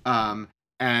 Um,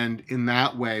 and in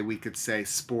that way, we could say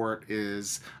sport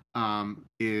is the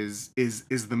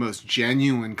most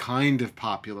genuine kind of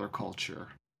popular culture.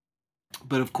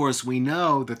 But of course, we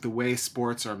know that the way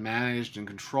sports are managed and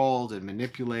controlled and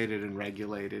manipulated and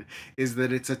regulated is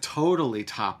that it's a totally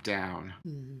top down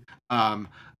Mhm. um,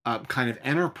 kind of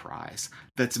enterprise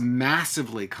that's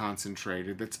massively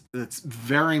concentrated. That's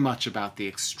very much about the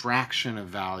extraction of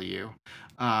value.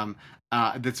 Um,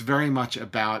 that's very much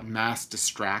about mass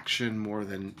distraction more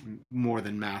than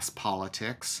mass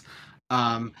politics.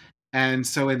 Um, and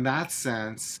so, in that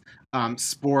sense,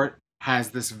 sport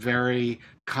has this very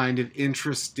kind of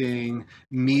interesting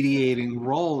mediating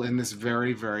role in this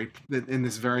very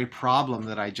problem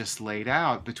that I just laid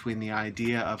out between the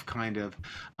idea of kind of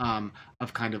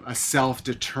a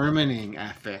self-determining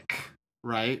ethic,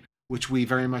 right? Which we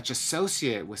very much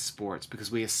associate with sports because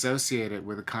we associate it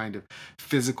with a kind of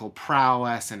physical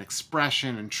prowess and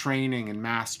expression and training and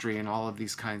mastery and all of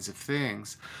these kinds of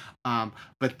things.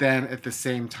 But then at the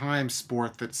same time,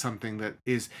 sport that's something that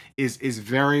is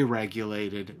very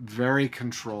regulated, very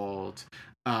controlled,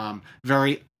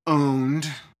 very owned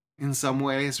in some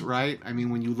ways, right? I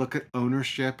mean, when you look at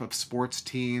ownership of sports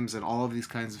teams and all of these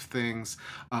kinds of things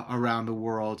around the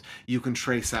world, you can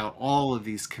trace out all of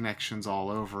these connections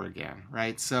all over again,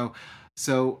 right? So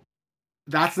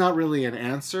that's not really an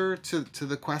answer to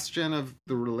the question of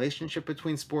the relationship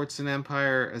between sports and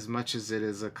empire as much as it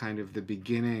is a kind of the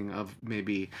beginning of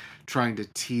maybe trying to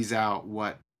tease out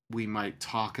what we might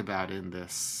talk about in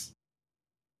this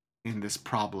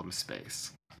problem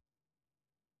space.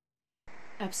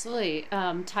 Absolutely.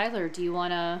 Tyler, do you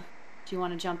wanna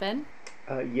jump in?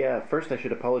 Yeah, first I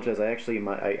should apologize. I actually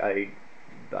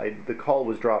the call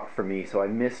was dropped for me, so I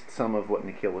missed some of what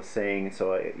Nikhil was saying.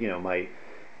 So I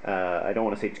don't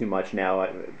want to say too much now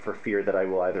for fear that I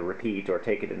will either repeat or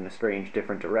take it in a strange,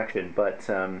 different direction. But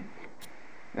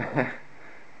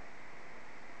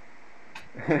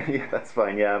yeah, that's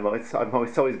fine. Yeah, it's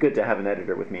always good to have an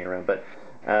editor with me around. But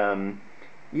um,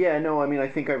 yeah, no, I mean, I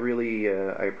think I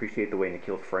appreciate the way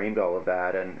Nikhil framed all of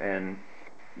that, and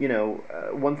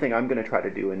one thing I'm going to try to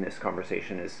do in this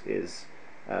conversation is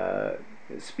uh,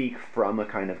 speak from a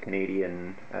kind of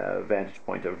Canadian vantage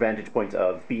point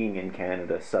of being in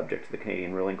Canada, subject to the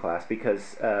Canadian ruling class,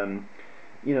 because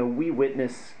we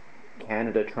witness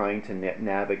Canada trying to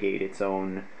navigate its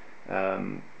own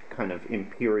kind of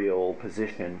imperial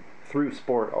position through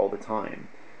sport all the time.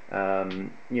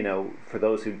 For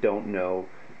those who don't know,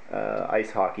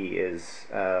 ice hockey is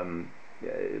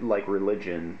like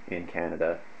religion in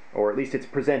Canada, or at least it's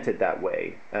presented that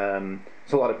way.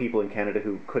 There's a lot of people in Canada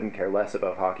who couldn't care less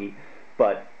about hockey,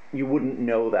 but you wouldn't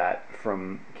know that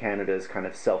from Canada's kind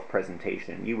of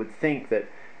self-presentation. You would think that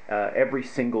every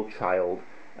single child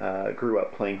grew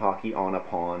up playing hockey on a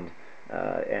pond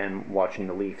and watching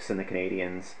the Leafs and the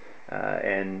Canadians,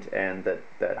 and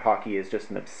that hockey is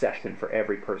just an obsession for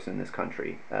every person in this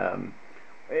country.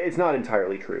 It's not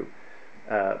entirely true,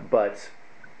 but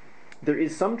there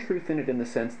is some truth in it in the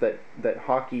sense that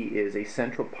hockey is a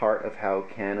central part of how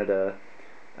Canada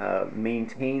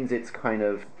maintains its kind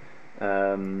of,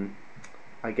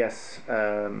 I guess,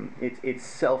 its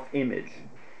self-image,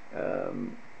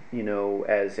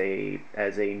 as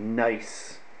a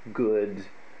nice, good,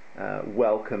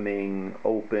 welcoming,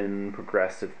 open,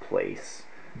 progressive place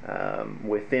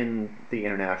within the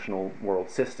international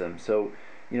world system. So,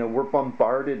 we're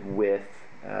bombarded with,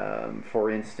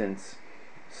 for instance,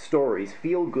 stories,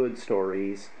 feel good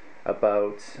stories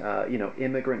about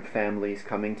immigrant families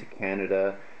coming to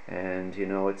Canada, and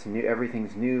it's new,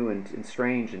 everything's new and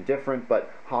strange and different, but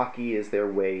hockey is their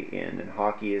way in, and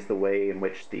hockey is the way in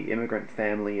which the immigrant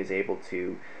family is able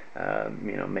to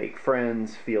make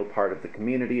friends, feel part of the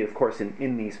community. Of course,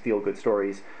 in these feel good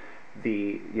stories,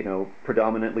 the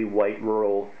predominantly white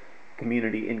rural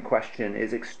community in question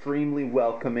is extremely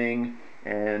welcoming,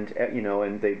 and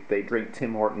and they drink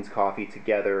Tim Hortons coffee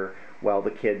together while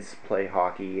the kids play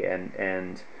hockey,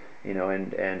 and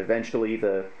eventually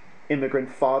the immigrant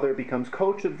father becomes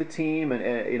coach of the team,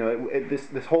 and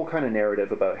this whole kind of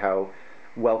narrative about how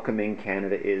welcoming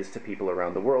Canada is to people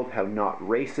around the world, how not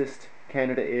racist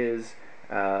Canada is,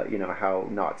 how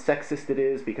not sexist it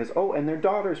is, because and their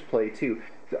daughters play too.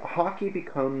 Hockey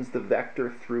becomes the vector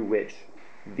through which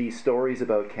these stories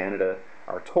about Canada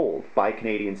are told by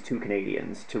Canadians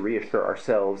to reassure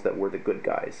ourselves that we're the good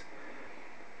guys.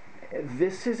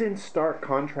 This is in stark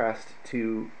contrast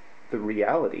to the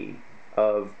reality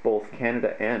of both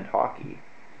Canada and hockey.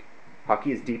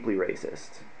 Hockey is deeply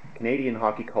racist. Canadian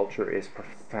hockey culture is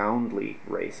profoundly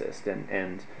racist,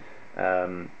 and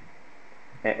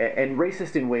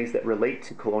racist in ways that relate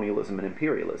to colonialism and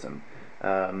imperialism.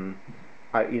 I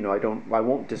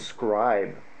won't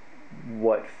describe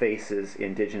what faces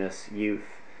Indigenous youth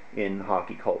in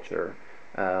hockey culture.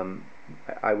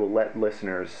 I will let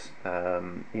listeners,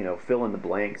 fill in the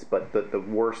blanks, but the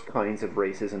worst kinds of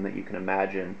racism that you can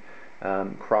imagine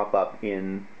crop up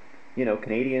in,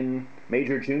 Canadian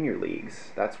major junior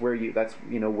leagues. That's where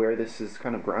this is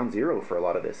kind of ground zero for a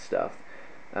lot of this stuff.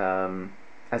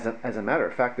 As a matter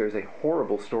of fact, there's a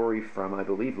horrible story from, I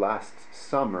believe, last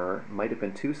summer, might have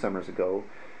been 2 summers ago.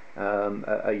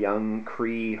 A young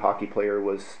Cree hockey player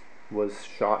was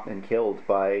shot and killed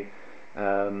by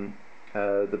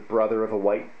the brother of a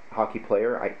white hockey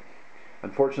player.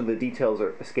 Unfortunately, the details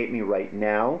escape me right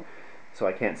now, so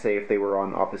I can't say if they were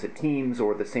on opposite teams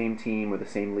or the same team or the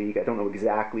same league. I don't know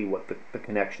exactly what the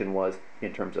connection was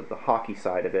in terms of the hockey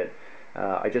side of it.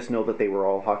 I just know that they were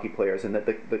all hockey players, and that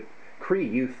the Cree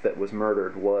youth that was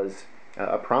murdered was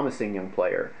a promising young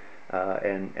player,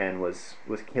 and was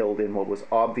killed in what was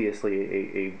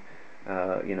obviously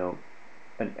an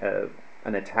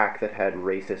attack that had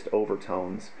racist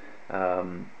overtones.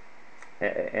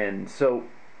 And so,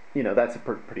 that's a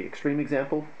pretty extreme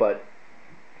example, but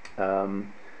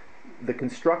the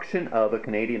construction of a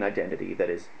Canadian identity that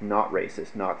is not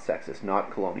racist, not sexist,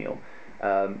 not colonial,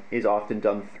 is often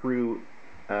done through,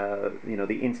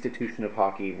 the institution of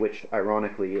hockey, which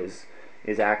ironically is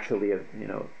actually a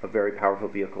very powerful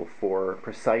vehicle for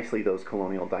precisely those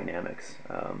colonial dynamics.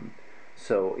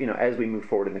 So, as we move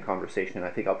forward in the conversation, I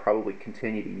think I'll probably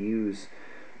continue to use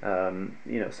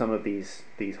some of these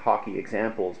hockey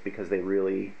examples, because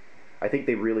I think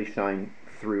they really shine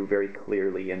through very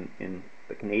clearly in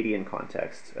the Canadian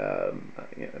context,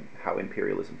 how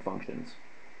imperialism functions.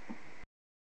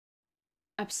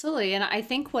 Absolutely. And I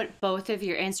think what both of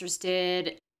your answers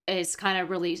did is kind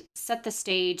of really set the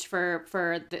stage for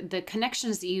the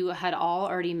connections that you had all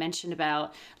already mentioned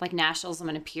about, like, nationalism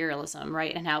and imperialism,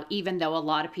 right? And how, even though a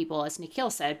lot of people, as Nikhil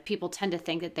said, people tend to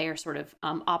think that they are sort of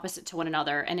opposite to one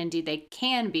another, and indeed they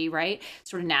can be, right?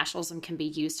 Sort of nationalism can be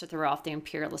used to throw off the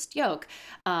imperialist yoke,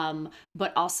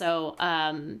 but also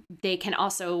they can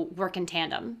also work in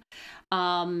tandem.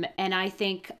 And I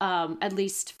think, at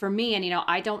least for me, and,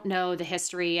 I don't know the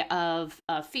history of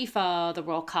FIFA, the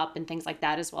World Cup, and things like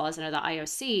that, as well as the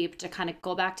IOC, but to kind of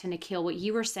go back to Nikhil, what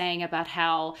you were saying about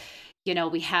how,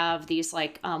 we have these,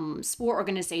 like, sport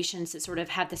organizations that sort of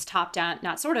have this top down,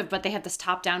 not sort of, but they have this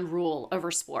top down rule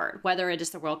over sport, whether it is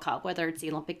the World Cup, whether it's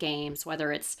the Olympic Games,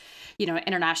 whether it's,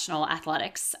 international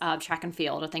athletics, track and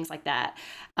field, or things like that.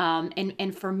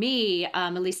 And for me,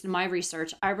 at least in my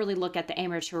research, I really look at the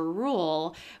amateur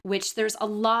rule, which there's a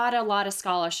lot of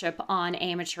scholarship on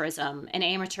amateurism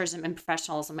and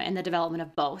professionalism and the development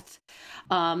of both.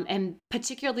 And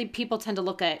particularly, people tend to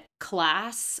look at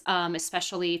class,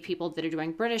 especially people that are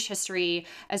doing British history,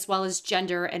 as well as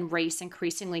gender and race,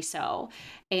 increasingly so.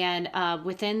 And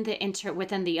within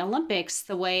the Olympics,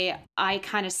 the way I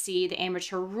kind of see the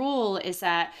amateur rule is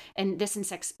that, and this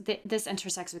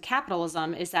intersects with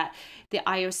capitalism, is that the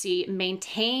IOC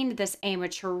maintained this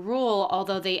amateur rule,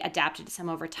 although they adapted some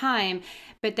over time,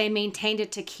 but they maintained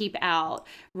it to keep out,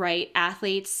 right,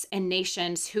 athletes and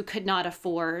nations who could not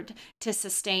afford to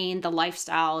sustain the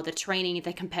lifestyle, the training,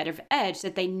 the competitive edge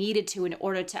that they needed to in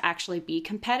order to actually be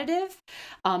competitive.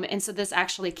 And so this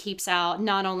actually keeps out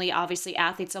not only obviously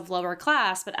athletes of lower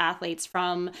class, but athletes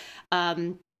from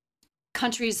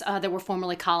countries that were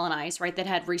formerly colonized, right, that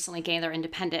had recently gained their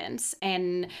independence.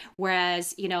 And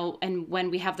whereas, and when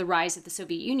we have the rise of the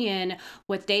Soviet Union,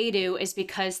 what they do is,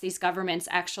 because these governments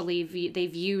actually they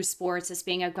view sports as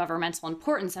being of governmental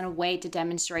importance and a way to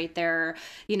demonstrate their,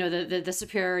 the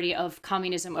superiority of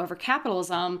communism over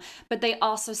capitalism, but they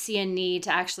also see a need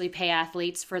to actually pay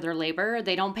athletes for their labor.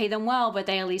 They don't pay them well, but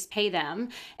they at least pay them.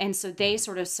 And so they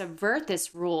sort of subvert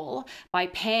this rule by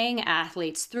paying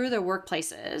athletes through their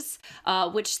workplaces,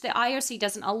 which the IOC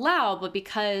doesn't allow, but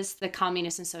because the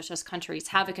communist and socialist countries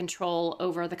have a control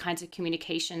over the kinds of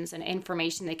communications and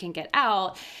information they can get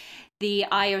out, the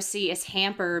IOC is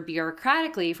hampered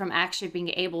bureaucratically from actually being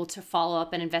able to follow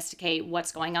up and investigate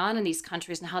what's going on in these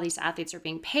countries and how these athletes are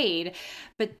being paid.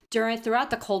 But throughout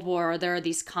the Cold War, there are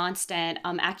these constant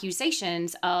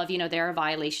accusations of, there are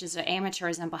violations of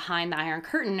amateurism behind the Iron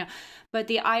Curtain, but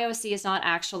the IOC is not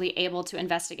actually able to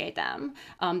investigate them.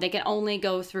 They can only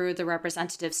go through the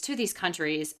representatives to these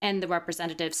countries, and the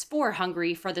representatives for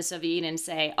Hungary, for the Soviet Union,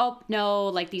 say, oh, no,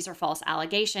 like these are false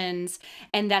allegations.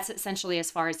 And that's essentially as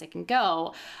far as they can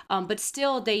go. But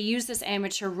still, they use this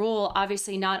amateur rule,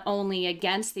 obviously not only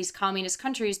against these communist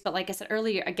countries, but like I said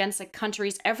earlier, against the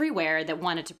countries everywhere that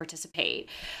wanted to participate.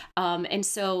 And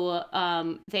so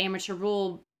the amateur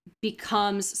rule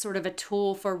becomes sort of a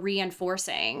tool for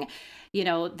reinforcing,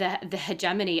 the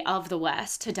hegemony of the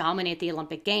West to dominate the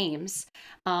Olympic Games,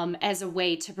 as a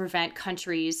way to prevent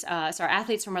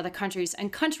athletes from other countries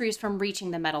and countries from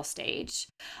reaching the medal stage.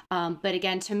 But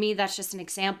again, to me, that's just an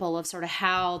example of sort of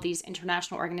how these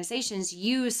international organizations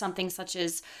use something such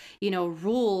as,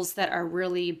 rules that are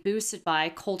really boosted by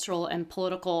cultural and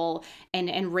political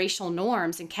and racial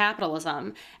norms and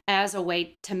capitalism as a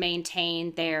way to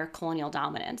maintain their colonial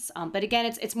dominance. But again,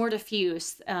 it's more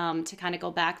diffuse, to kind of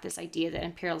go back this idea that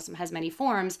imperialism has many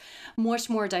forms, much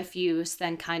more diffuse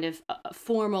than kind of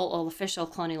formal or official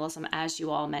colonialism, as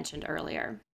you all mentioned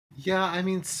earlier. Yeah, I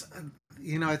mean,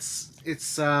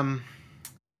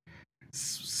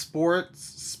 sport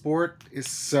is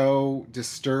so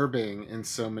disturbing in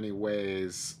so many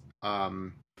ways,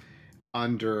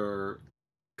 under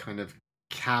kind of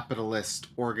capitalist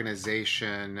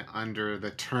organization, under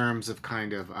the terms of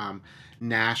kind of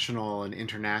national and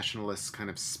internationalist kind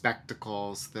of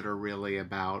spectacles that are really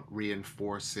about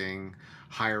reinforcing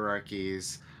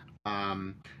hierarchies,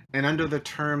 and under the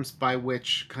terms by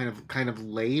which kind of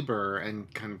labor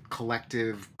and kind of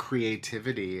collective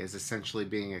creativity is essentially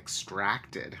being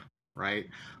extracted, right,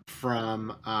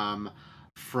 from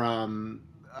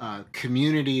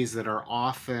communities that are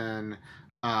often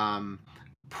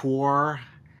poor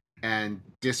and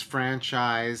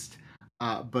disfranchised,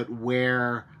 but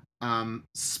where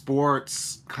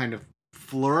sports kind of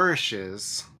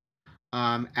flourishes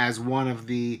as one of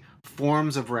the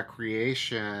forms of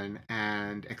recreation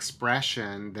and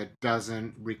expression that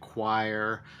doesn't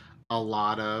require a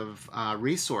lot of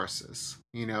resources.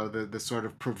 The sort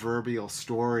of proverbial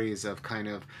stories of kind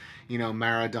of,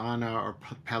 Maradona or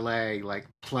Pele, like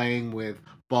playing with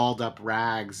balled up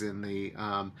rags in the,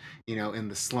 in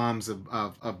the slums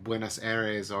of Buenos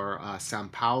Aires or Sao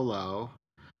Paulo,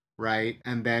 right?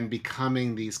 And then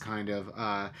becoming these kind of,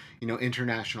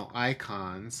 international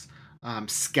icons,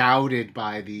 scouted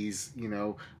by these,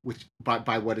 which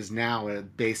by what is now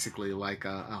basically like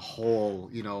a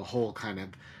whole, whole kind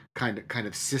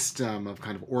of system of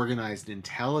kind of organized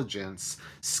intelligence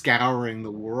scouring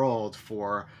the world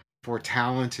for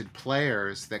talented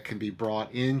players that can be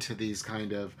brought into these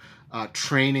kind of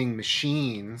training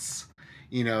machines,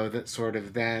 that sort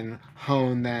of then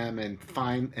hone them and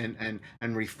find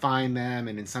and refine them,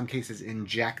 and in some cases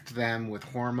inject them with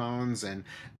hormones and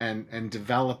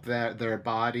develop their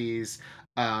bodies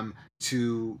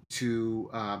to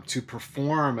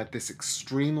perform at this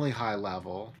extremely high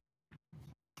level,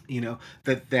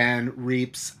 that then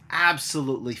reaps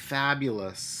absolutely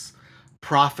fabulous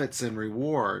profits and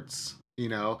rewards,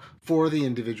 for the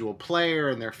individual player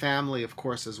and their family, of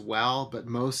course, as well, but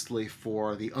mostly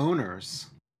for the owners,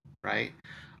 right?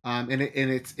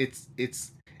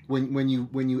 It's when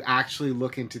you actually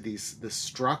look into the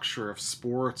structure of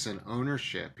sports and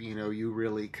ownership, you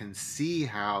really can see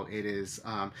how it is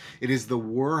the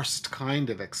worst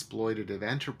kind of exploitative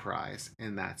enterprise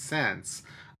in that sense,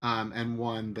 and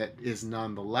one that is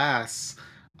nonetheless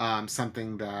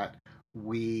something that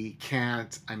we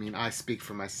can't. I mean, I speak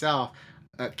for myself.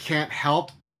 Can't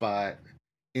help but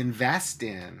invest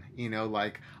in.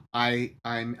 Like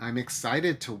I'm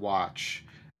excited to watch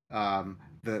the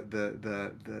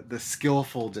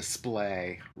skillful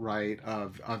display, right,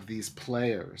 of these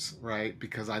players, right,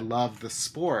 because I love the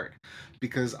sport,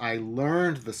 because I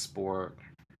learned the sport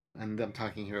and I'm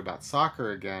talking here about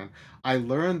soccer again, I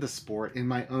learned the sport in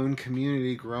my own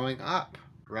community growing up,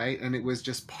 right? And it was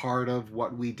just part of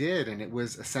what we did, and it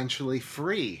was essentially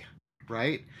free,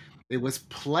 right? It was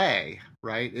play,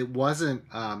 right? It wasn't,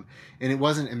 and it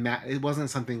wasn't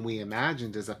something we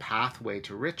imagined as a pathway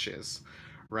to riches,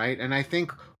 right? And I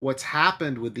think what's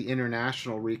happened with the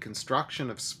international reconstruction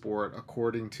of sport,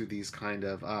 according to these kind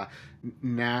of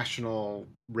national,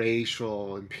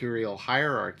 racial, imperial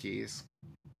hierarchies,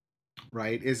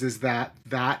 right, is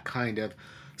that kind of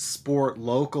sport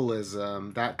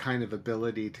localism, that kind of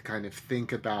ability to kind of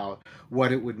think about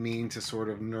what it would mean to sort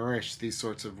of nourish these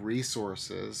sorts of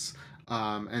resources,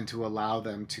 and to allow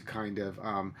them to kind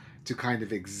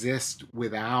of exist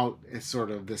without a sort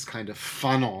of this kind of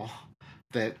funnel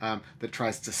that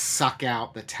tries to suck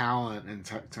out the talent and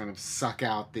kind of suck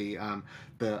out the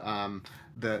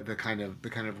the kind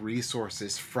of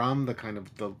resources from the kind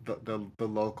of the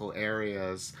local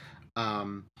areas.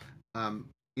 um,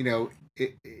 you know,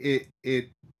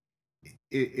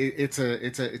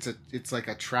 it's like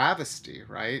a travesty,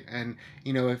 right? And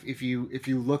you know, if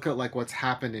you look at like what's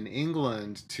happened in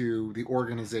England to the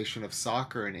organization of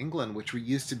soccer in England, which we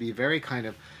used to be very kind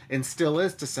of, and still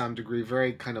is to some degree,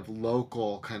 very kind of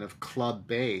local, kind of club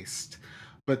based,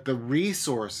 but the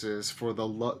resources for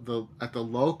the at the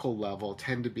local level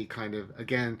tend to be kind of,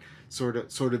 again, sort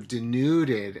of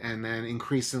denuded and then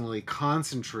increasingly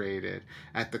concentrated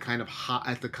at the kind of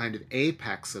at the kind of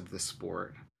apex of the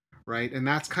sport, right? And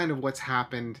that's kind of what's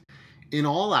happened in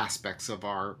all aspects of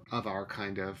our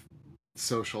kind of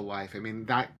social life. I mean,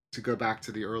 that, to go back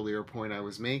to the earlier point I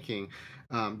was making,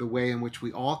 the way in which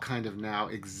we all kind of now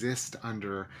exist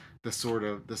under the sort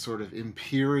of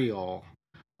imperial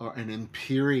or an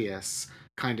imperious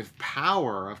kind of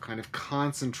power of kind of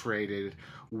concentrated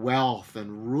wealth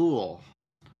and rule,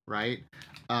 right?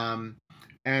 Um,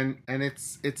 and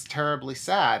it's terribly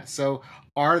sad. So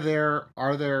are there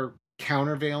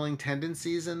countervailing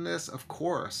tendencies in this? Of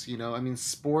course, you know, I mean,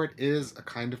 sport is a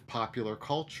kind of popular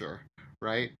culture,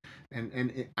 right?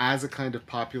 And as a kind of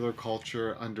popular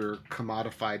culture under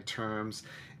commodified terms,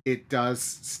 it does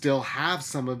still have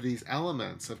some of these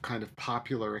elements of kind of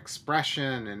popular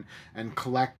expression and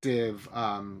collective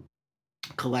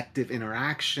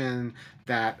interaction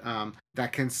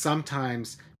that can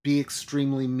sometimes be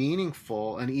extremely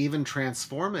meaningful and even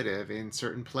transformative in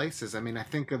certain places. I mean, I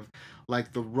think of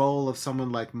like the role of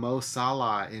someone like Mo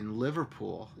Salah in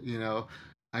Liverpool. You know,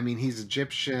 I mean, he's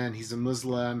Egyptian, he's a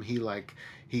Muslim. He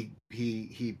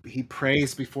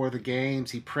prays before the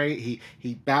games.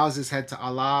 He bows his head to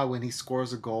Allah when he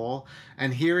scores a goal.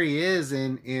 And here he is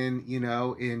in you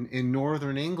know, in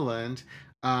northern England,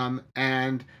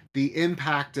 and the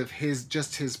impact of his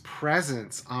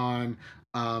presence on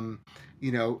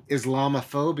you know,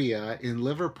 Islamophobia in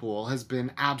Liverpool has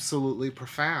been absolutely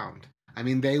profound. I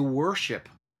mean, they worship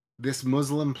this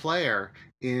Muslim player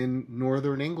in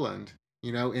northern England,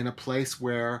 you know, in a place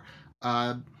where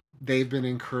uh, they've been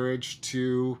encouraged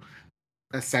to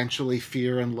essentially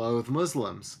fear and loathe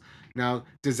Muslims. Now,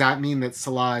 does that mean that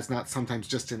Salah is not sometimes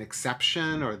just an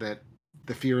exception, or that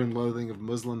the fear and loathing of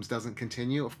Muslims doesn't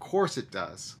continue? Of course it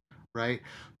does, right?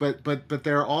 But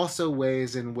there are also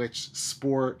ways in which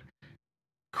sport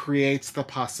creates the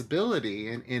possibility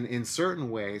in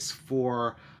certain ways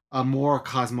for a more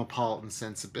cosmopolitan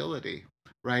sensibility,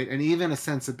 right? And even a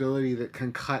sensibility that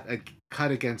can cut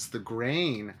against the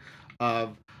grain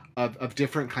of of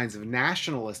different kinds of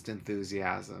nationalist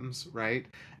enthusiasms, right?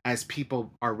 As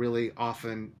people are really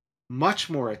often much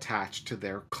more attached to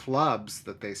their clubs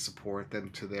that they support than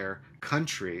to their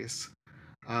countries.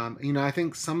 You know, I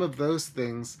think some of those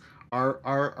things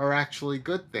are actually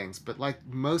good things, but like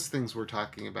most things we're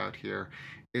talking about here,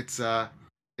 it's a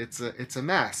it's a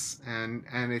mess, and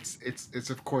it's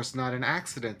of course not an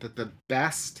accident that the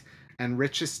best and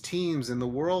richest teams in the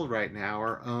world right now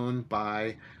are owned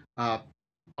by uh,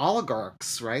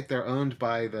 oligarchs, right? They're owned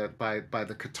by by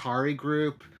the Qatari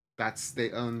group. That's,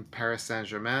 they own Paris Saint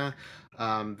Germain.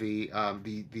 The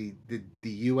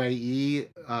UAE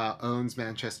owns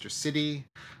Manchester City.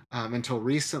 Until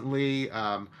recently,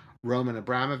 Roman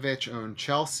Abramovich owned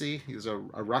Chelsea. He was a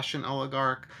Russian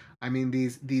oligarch. I mean,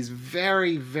 these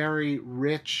very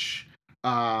rich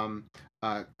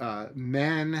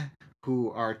men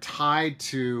who are tied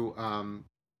to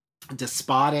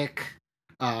despotic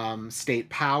state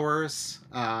powers,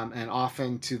 and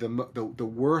often to the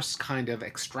worst kind of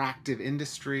extractive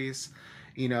industries,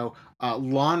 you know,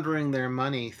 laundering their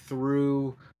money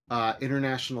through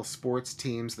international sports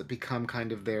teams that become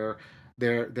kind of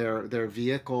they're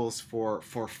vehicles for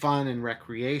fun and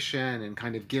recreation, and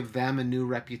kind of give them a new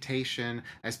reputation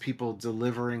as people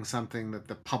delivering something that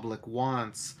the public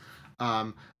wants,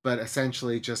 but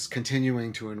essentially just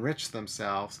continuing to enrich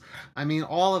themselves. I mean,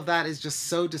 all of that is just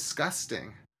so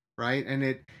disgusting, right?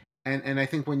 And I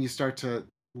think when you start to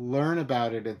learn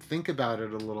about it and think about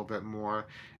it a little bit more,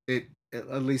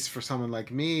 at least for someone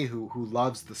like me who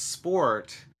loves the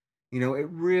sport, it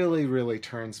really, really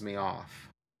turns me off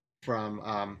from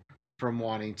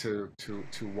wanting to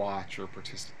watch or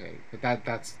participate. But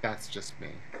that's just me.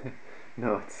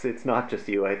 No, it's not just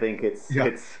you. I think it's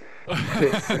Yeah.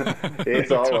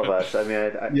 it's all of us. I mean,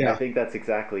 I Yeah. think that's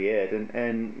exactly it.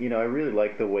 And I really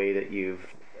like the way that you've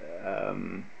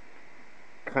um,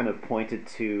 kind of pointed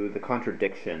to the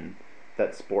contradiction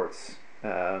that sports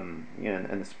and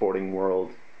the sporting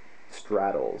world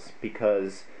straddles,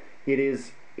 because it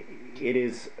is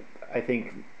I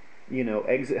think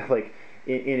like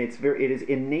in its very it is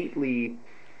innately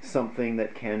something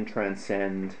that can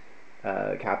transcend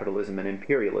capitalism and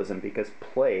imperialism, because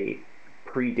play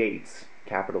predates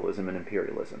capitalism and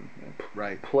imperialism.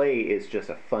 Right. Play is just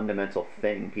a fundamental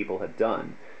thing people have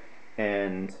done,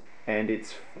 and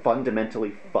it's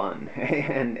fundamentally fun,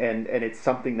 and it's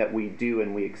something that we do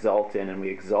and we exalt in,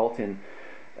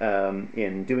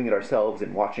 in doing it ourselves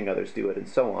and watching others do it and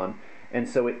so on. And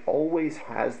so it always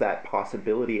has that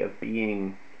possibility of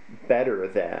being better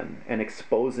than, and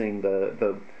exposing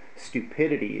the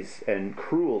stupidities and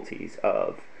cruelties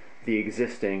of the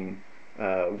existing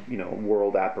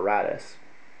world apparatus.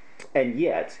 And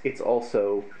yet it's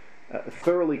also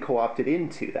thoroughly co-opted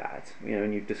into that, and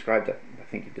I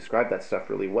think you've described that stuff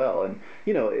really well. And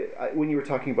when you were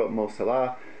talking about Mo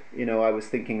Salah, I was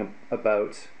thinking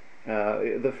about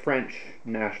the French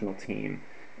national team,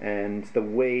 and the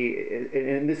way,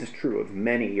 and this is true of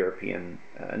many European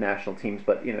national teams,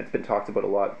 but it's been talked about a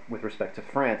lot with respect to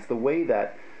France, the way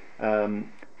that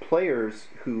players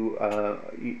who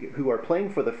are playing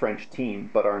for the French team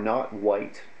but are not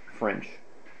white French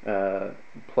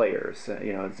players,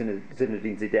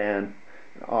 Zinedine Zidane,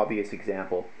 obvious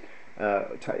example,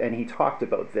 and he talked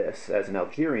about this as an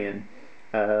Algerian.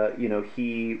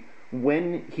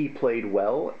 When he played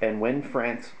well and when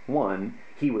France won,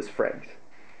 he was French,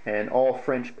 and all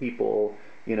French people,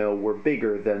 were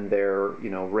bigger than their,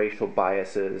 racial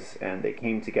biases, and they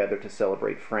came together to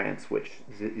celebrate France, which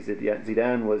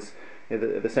Zidane was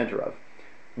the center of.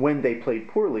 When they played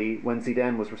poorly, when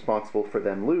Zidane was responsible for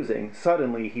them losing,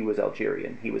 suddenly he was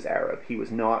Algerian, he was Arab, he was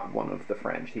not one of the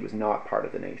French, he was not part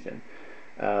of the nation.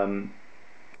 And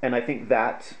I think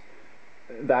that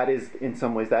is, in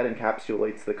some ways, that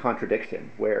encapsulates the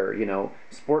contradiction where,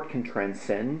 sport can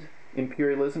transcend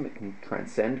imperialism, it can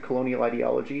transcend colonial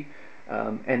ideology,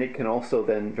 and it can also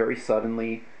then very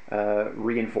suddenly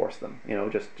reinforce them,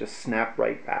 just snap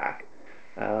right back.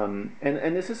 And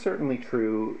this is certainly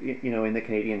true, in the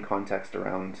Canadian context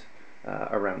around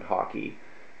hockey.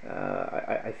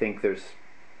 I think there's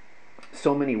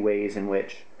so many ways in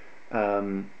which,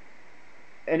 and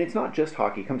it's not just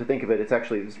hockey. Come to think of it,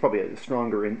 there's probably a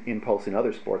stronger impulse in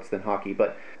other sports than hockey.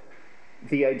 But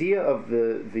the idea of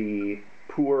the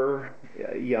poor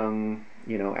young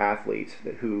athlete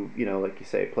who like you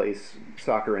say plays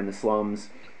soccer in the slums,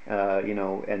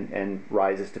 and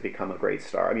rises to become a great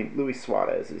star. I mean, Luis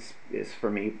Suarez is for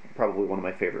me probably one of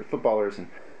my favorite footballers, and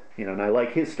I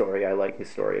like his story. I like his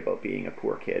story about being a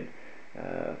poor kid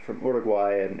from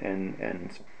Uruguay and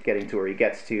getting to where he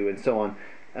gets to, and so on.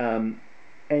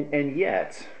 And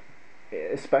yet,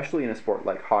 especially in a sport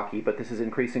like hockey, but this is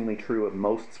increasingly true of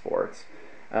most sports,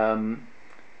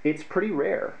 it's pretty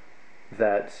rare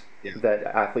that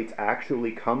athletes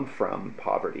actually come from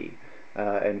poverty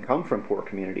and come from poor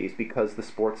communities, because the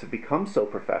sports have become so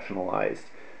professionalized.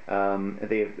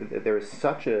 There is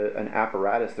such an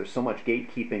apparatus. There's so much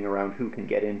gatekeeping around who can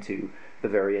get into the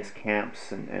various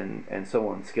camps and so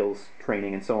on, skills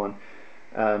training and so on,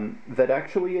 that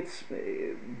actually it's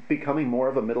becoming more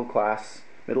of a middle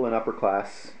and upper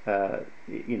class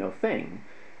thing.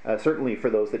 Certainly for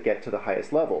those that get to the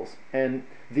highest levels. And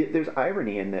there's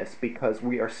irony in this, because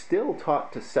we are still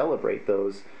taught to celebrate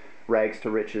those rags to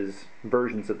riches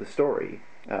versions of the story.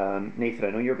 Nathan,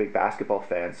 I know you're a big basketball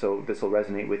fan, so this will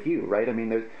resonate with you, right? I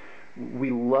mean,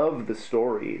 we love the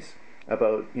stories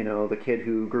about the kid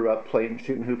who grew up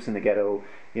shooting hoops in the ghetto,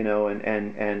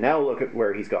 and now look at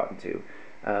where he's gotten to.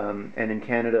 And in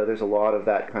Canada, there's a lot of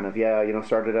that kind of,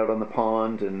 started out on the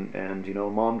pond and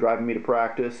mom driving me to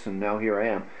practice, and now here I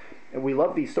am. And we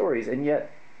love these stories, and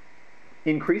yet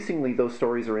increasingly those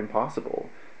stories are impossible.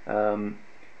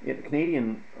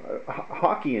 Canadian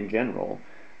hockey in general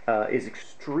is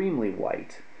extremely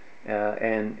white.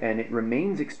 and it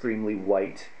remains extremely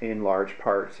white in large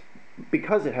part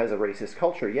because it has a racist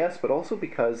culture, yes, but also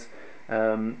because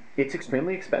it's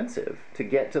extremely expensive to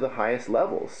get to the highest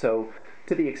levels. So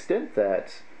to the extent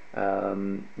that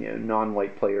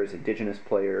non-white players, indigenous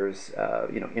players,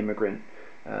 immigrant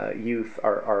youth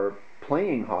are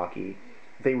playing hockey,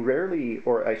 they rarely,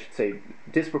 or I should say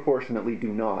disproportionately, do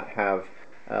not have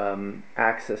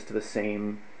access to the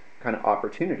same kind of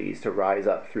opportunities to rise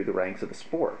up through the ranks of the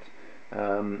sport.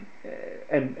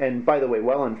 And by the way,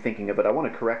 while I'm thinking of it, I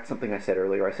want to correct something I said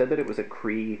earlier. I said that it was a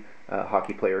Cree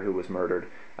hockey player who was murdered.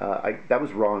 That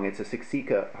was wrong. It's a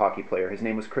Siksika hockey player. His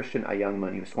name was Christian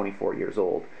Ayungman. He was 24 years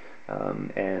old.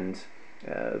 And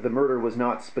the murder was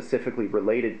not specifically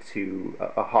related to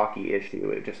a hockey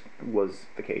issue. It just was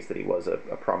the case that he was a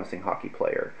promising hockey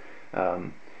player.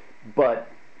 But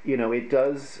it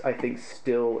does, I think,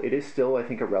 it is still, I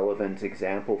think, a relevant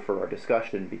example for our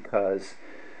discussion because,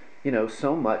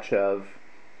 so much of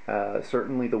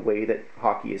certainly the way that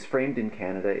hockey is framed in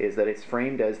Canada is that it's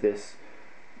framed as this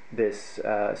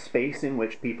space in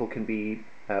which people can be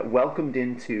welcomed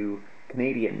into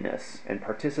Canadianness and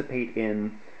participate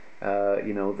in,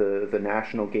 the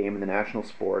national game and the national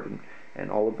sport,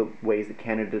 and all of the ways that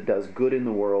Canada does good in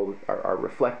the world are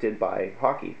reflected by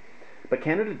hockey. But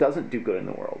Canada doesn't do good in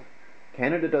the world.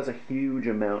 Canada does a huge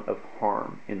amount of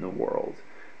harm in the world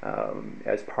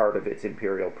as part of its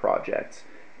imperial projects.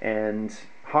 And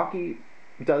hockey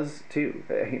does too.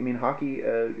 I mean, hockey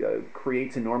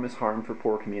creates enormous harm for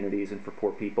poor communities and for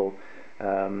poor people,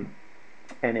 and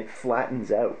it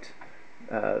flattens out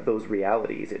those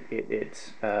realities.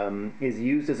 It is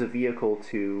used as a vehicle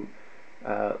to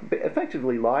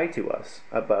effectively lie to us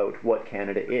about what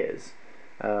Canada is.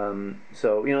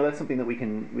 So that's something that we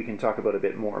can talk about a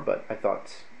bit more. But I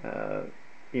thought,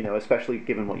 especially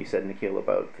given what you said, Nikhil,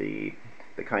 about the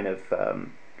kind of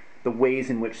the ways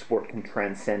in which sport can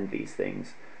transcend these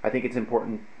things. I think it's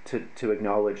important to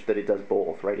acknowledge that it does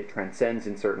both, right? It transcends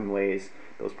in certain ways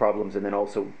those problems, and then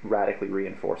also radically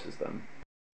reinforces them.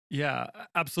 Yeah,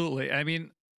 absolutely. I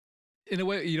mean, in a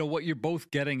way, what you're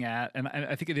both getting at, and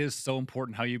I think it is so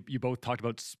important how you both talked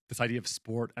about this idea of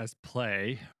sport as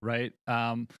play, right?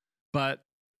 But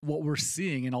what we're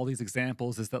seeing in all these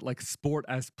examples is that like sport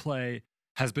as play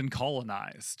has been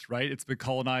colonized, right? It's been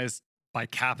colonized by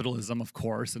capitalism, of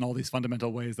course, in all these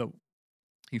fundamental ways that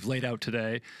you've laid out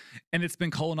today. And it's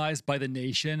been colonized by the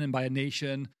nation and by a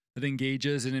nation that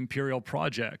engages in imperial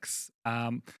projects.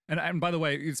 And by the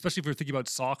way, especially if you're thinking about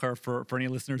soccer, for any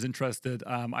listeners interested,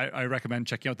 I recommend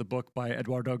checking out the book by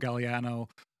Eduardo Galeano,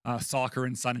 Soccer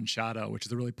in Sun and Shadow, which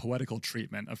is a really poetical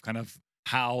treatment of kind of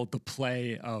how the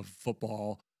play of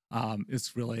football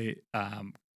is really,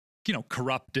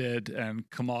 corrupted and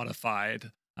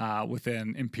commodified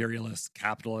within imperialist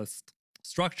capitalist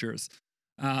structures.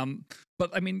 But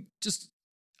I mean,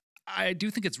 I do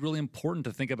think it's really important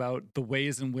to think about the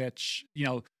ways in which,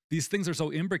 these things are so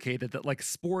imbricated that like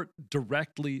sport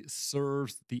directly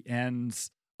serves the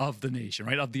ends of the nation,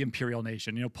 right? Of the imperial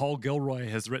nation. Paul Gilroy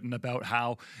has written about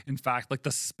how, in fact, like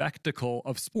the spectacle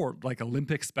of sport, like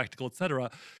Olympic spectacle, et cetera,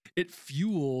 it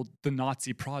fueled the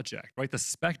Nazi project, right?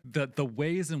 The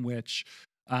ways in which,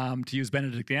 to use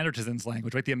Benedict Anderson's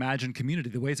language, right? The imagined community,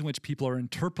 the ways in which people are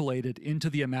interpolated into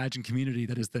the imagined community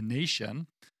that is the nation,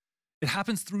 it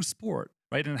happens through sport,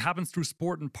 right? And it happens through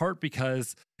sport in part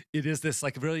because it is this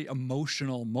like really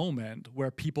emotional moment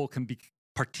where people can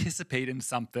participate in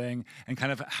something and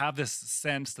kind of have this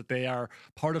sense that they are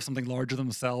part of something larger than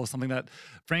themselves, something that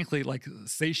frankly like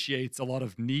satiates a lot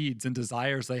of needs and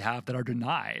desires they have that are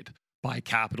denied by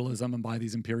capitalism and by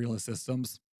these imperialist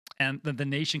systems. And then the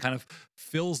nation kind of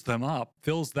fills them up,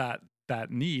 fills that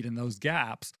need and those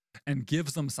gaps, and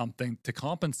gives them something to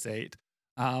compensate.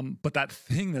 But that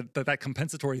thing, that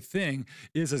compensatory thing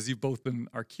is, as you've both been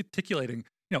articulating,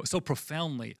 so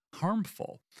profoundly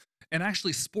harmful. And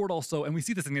actually sport also, and we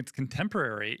see this in its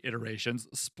contemporary iterations,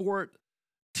 sport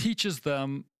teaches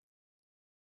them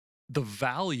the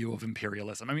value of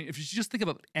imperialism. I mean, if you just think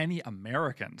about any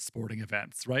American sporting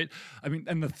events, right? I mean,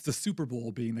 and the Super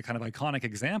Bowl being the kind of iconic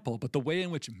example, but the way in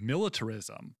which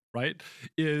militarism, right,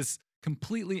 is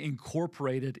completely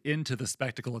incorporated into the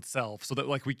spectacle itself, so that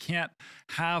like we can't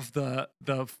have the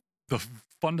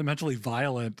fundamentally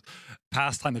violent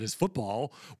pastime that is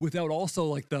football without also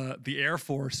like the Air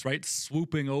Force, right,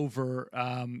 swooping over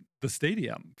the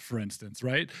stadium, for instance,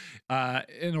 right,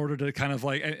 in order to kind of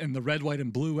like, and the red, white,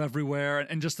 and blue everywhere,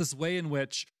 and just this way in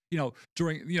which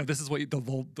during this is what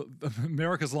the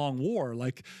America's Long War,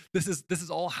 like this is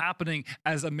all happening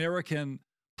as American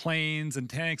planes and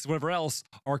tanks, whatever else,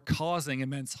 are causing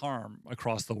immense harm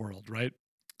across the world, right?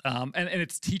 And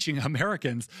it's teaching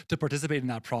Americans to participate in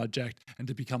that project and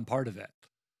to become part of it.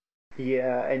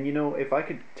 Yeah, and if I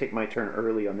could take my turn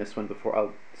early on this one before,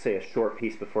 I'll say a short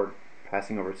piece before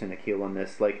passing over to Nikhil on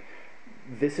this. Like,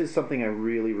 this is something I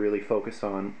really, really focus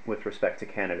on with respect to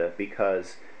Canada,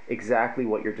 because exactly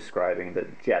what you're describing, the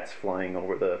jets flying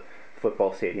over the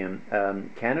football stadium,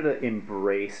 Canada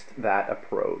embraced that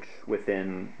approach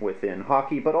within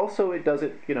hockey, but also it does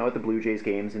it, at the Blue Jays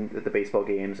games and at the baseball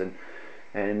games and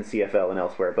in the CFL and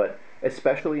elsewhere, but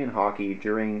especially in hockey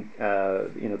during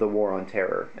the war on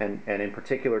terror, and in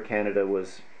particular Canada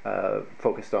was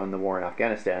focused on the war in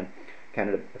Afghanistan.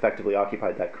 Canada effectively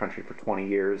occupied that country for 20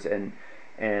 years,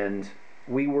 and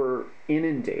we were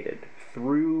inundated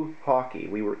through hockey.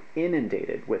 We were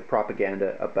inundated with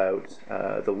propaganda about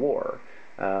the war.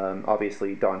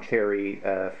 Obviously, Don Cherry,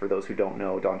 for those who don't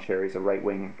know, Don Cherry is a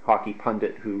right-wing hockey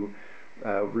pundit who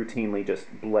routinely just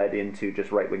bled into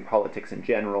just right-wing politics in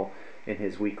general in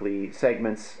his weekly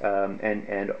segments,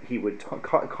 and he would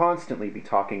constantly be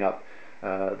talking up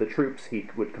the troops. He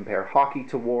would compare hockey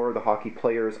to war. The hockey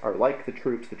players are like the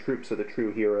troops are the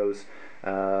true heroes.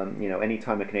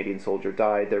 Anytime a Canadian soldier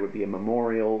died, there would be a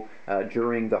memorial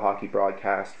during the hockey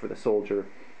broadcast for the soldier.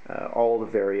 All the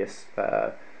various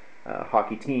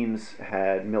hockey teams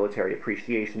had military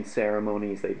appreciation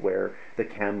ceremonies. They'd wear the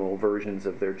camo versions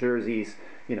of their jerseys,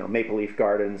 Maple Leaf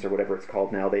Gardens or whatever it's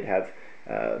called now. They'd have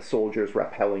soldiers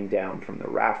rappelling down from the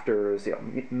rafters,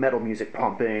 metal music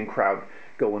pumping, crowd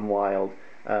going wild.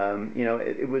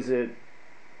 It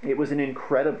was an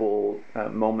incredible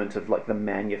moment of like the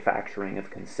manufacturing of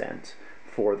consent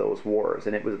for those wars,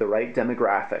 and it was the right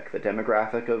demographic. The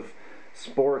demographic of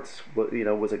sports,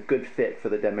 was a good fit for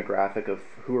the demographic of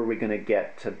who are we going to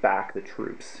get to back the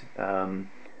troops, and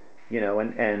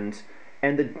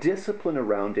the discipline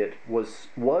around it was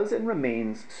and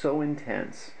remains so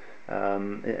intense.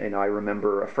 And I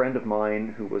remember a friend of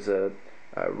mine who was a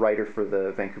writer for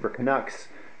the Vancouver Canucks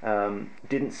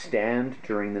didn't stand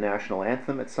during the national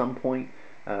anthem at some point.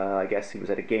 I guess he was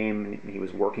at a game, he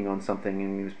was working on something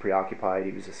and he was preoccupied,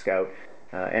 he was a scout.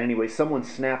 And anyway, someone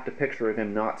snapped a picture of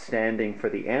him not standing for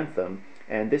the anthem,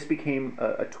 and this became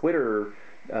a Twitter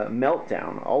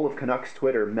meltdown. All of Canucks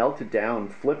Twitter melted down,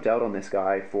 flipped out on this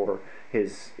guy for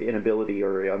his inability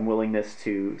or unwillingness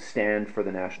to stand for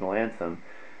the national anthem.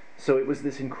 So it was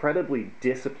this incredibly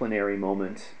disciplinary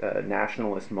moment,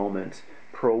 nationalist moment,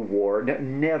 pro-war,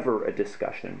 never a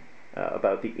discussion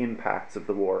about the impacts of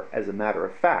the war. As a matter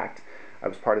of fact, I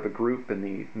was part of a group in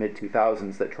the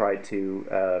mid-2000s that tried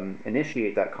to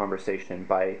initiate that conversation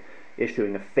by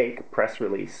issuing a fake press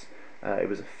release. It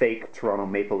was a fake Toronto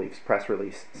Maple Leafs press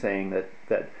release saying that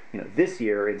this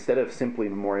year, instead of simply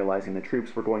memorializing the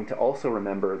troops, we're going to also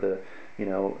remember the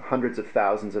hundreds of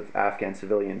thousands of Afghan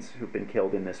civilians who've been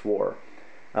killed in this war.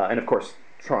 And of course,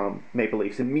 Toronto Maple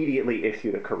Leafs immediately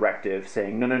issued a corrective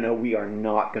saying, no, we are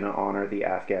not going to honor the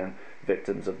Afghan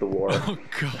victims of the war. Oh,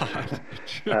 God.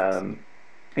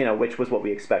 Which was what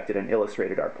we expected and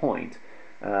illustrated our point.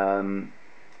 One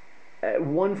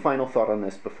final thought on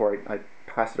this before I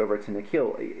pass it over to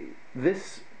Nikhil.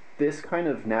 This kind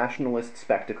of nationalist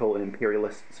spectacle and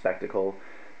imperialist spectacle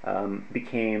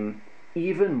became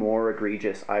even more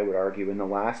egregious, I would argue, in the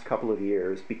last couple of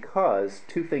years because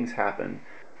two things happened.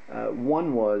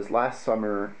 One was last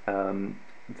summer,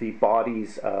 the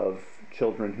bodies of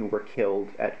children who were killed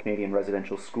at Canadian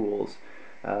residential schools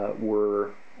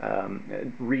were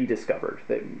rediscovered.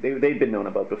 They'd been known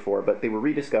about before, but they were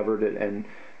rediscovered and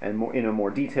more, in a more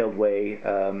detailed way.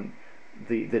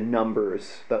 The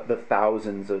numbers, the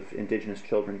thousands of Indigenous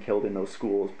children killed in those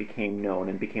schools became known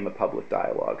and became a public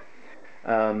dialogue.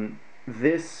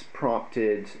 This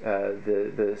prompted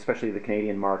especially the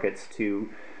Canadian markets to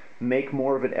make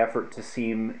more of an effort to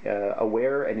seem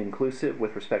aware and inclusive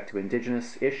with respect to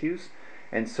Indigenous issues.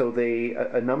 And so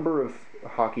a number of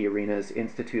hockey arenas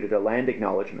instituted a land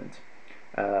acknowledgement,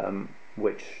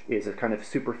 which is a kind of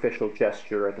superficial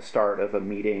gesture at the start of a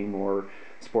meeting or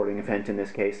sporting event in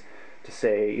this case, to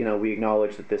say, we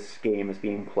acknowledge that this game is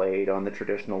being played on the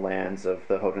traditional lands of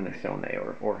the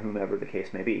Haudenosaunee or whomever the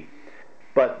case may be.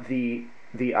 But the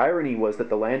irony was that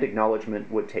the land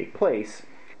acknowledgement would take place.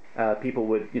 People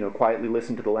would, quietly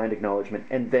listen to the land acknowledgement,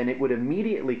 and then it would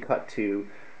immediately cut to,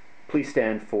 please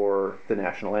stand for the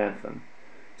national anthem.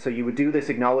 So you would do this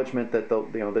acknowledgement that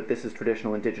that this is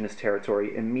traditional Indigenous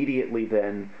territory, immediately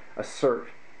then assert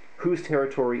whose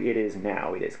territory it is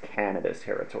now. It is Canada's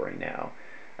territory now.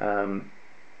 And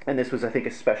this was, I think,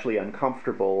 especially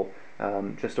uncomfortable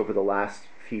just over the last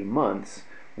few months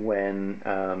when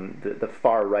the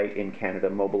far right in Canada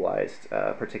mobilized,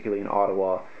 particularly in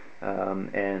Ottawa,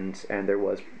 and there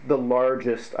was the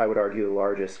largest, I would argue, the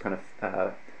largest kind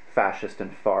of fascist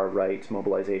and far right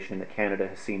mobilization that Canada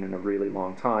has seen in a really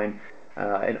long time.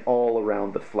 And all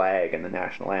around the flag and the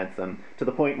national anthem, to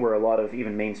the point where a lot of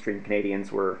even mainstream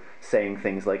Canadians were saying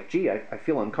things like, "Gee, I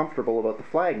feel uncomfortable about the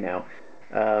flag now,"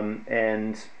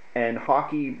 and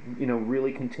hockey,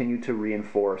 really continued to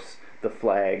reinforce the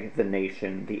flag, the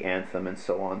nation, the anthem, and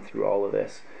so on through all of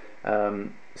this.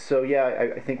 So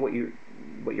yeah, I think what you're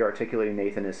articulating,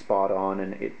 Nathan, is spot on,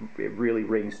 and it really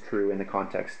rings true in the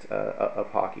context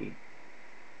of hockey.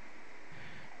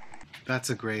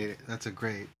 That's a great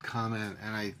comment,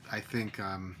 and I think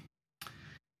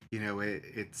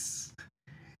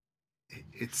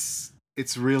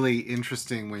it's really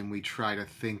interesting when we try to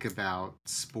think about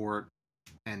sport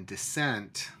and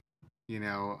dissent,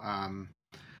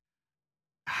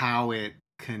 how it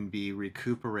can be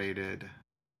recuperated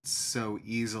so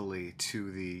easily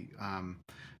to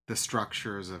the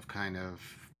structures of kind of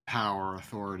power,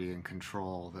 authority, and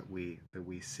control that we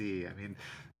see. I mean,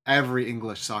 every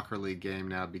English soccer league game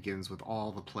now begins with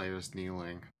all the players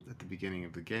kneeling at the beginning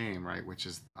of the game, right? Which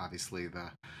is obviously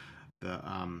the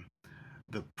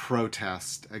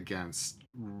protest against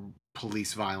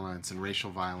police violence and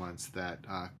racial violence that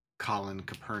Colin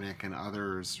Kaepernick and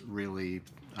others really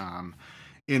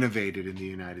innovated in the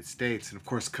United States. And of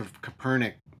course,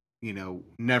 Kaepernick,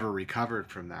 never recovered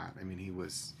from that. I mean, he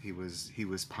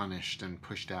was punished and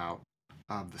pushed out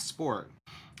of the sport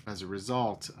as a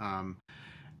result.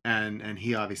 And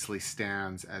he obviously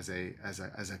stands as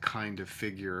a kind of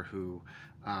figure who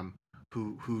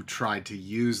tried to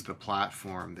use the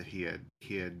platform that he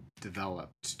had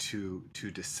developed to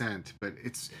dissent. But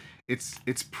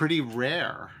it's pretty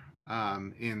rare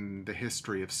in the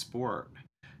history of sport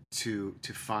to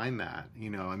find that.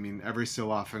 I mean, every so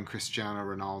often Cristiano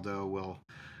Ronaldo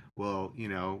will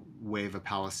wave a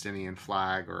Palestinian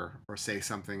flag or say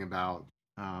something about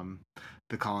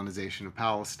the colonization of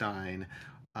Palestine.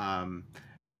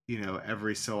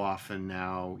 Every so often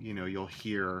now, you'll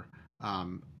hear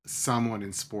someone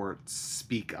in sports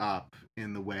speak up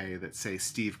in the way that, say,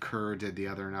 Steve Kerr did the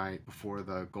other night before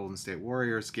the Golden State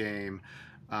Warriors game,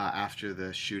 after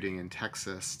the shooting in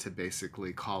Texas, to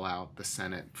basically call out the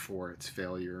Senate for its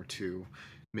failure to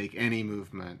make any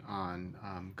movement on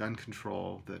gun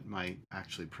control that might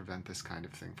actually prevent this kind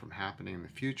of thing from happening in the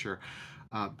future.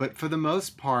 But for the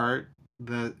most part,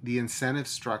 the incentive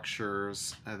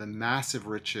structures, the massive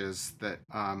riches that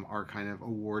are kind of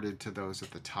awarded to those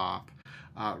at the top,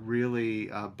 really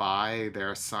buy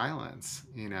their silence,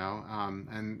 and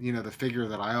the figure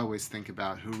that I always think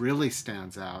about who really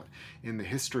stands out in the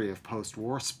history of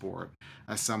post-war sport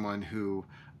as someone who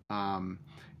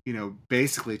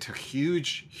basically took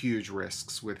huge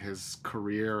risks with his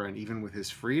career and even with his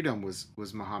freedom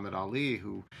was Muhammad Ali,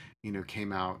 who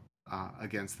came out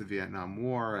against the Vietnam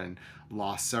War and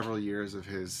lost several years of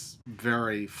his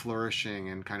very flourishing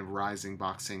and kind of rising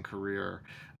boxing career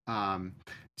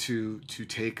to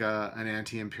take an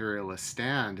anti-imperialist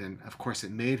stand. And of course,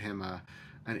 it made him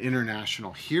an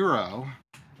international hero.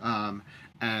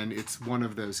 And it's one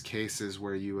of those cases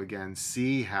where you again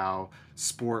see how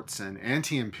sports and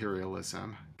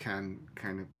anti-imperialism can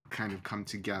kind of come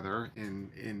together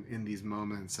in these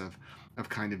moments of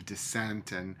kind of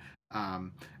dissent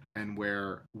and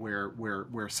where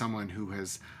someone who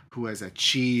has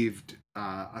achieved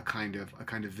a kind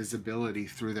of visibility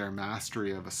through their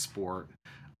mastery of a sport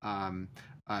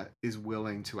is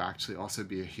willing to actually also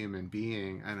be a human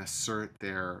being and assert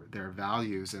their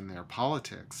values and their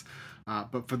politics.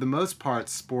 But for the most part,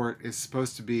 sport is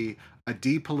supposed to be a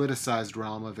depoliticized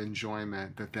realm of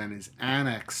enjoyment that then is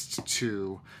annexed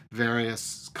to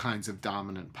various kinds of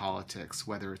dominant politics,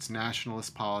 whether it's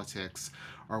nationalist politics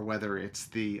or whether it's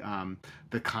the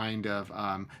kind of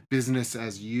business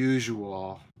as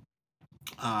usual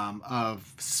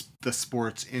of the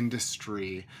sports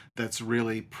industry that's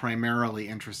really primarily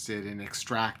interested in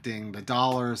extracting the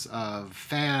dollars of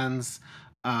fans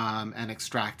and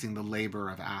extracting the labor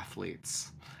of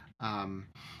athletes.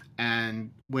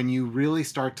 And when you really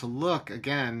start to look,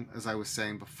 again, as I was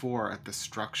saying before, at the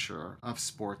structure of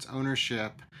sports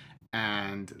ownership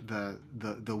and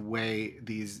the way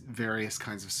these various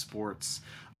kinds of sports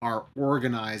are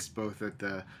organized both at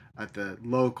the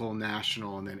local,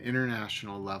 national, and then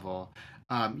international level,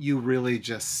 you really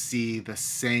just see the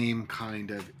same kind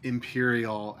of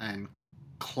imperial and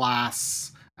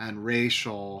class and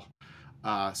racial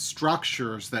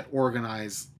structures that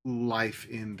organize life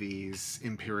in these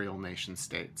imperial nation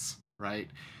states, right?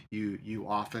 You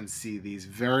often see these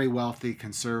very wealthy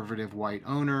conservative white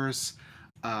owners.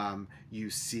 You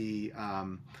see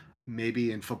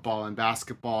maybe in football and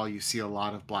basketball, you see a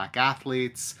lot of black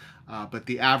athletes, but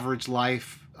the average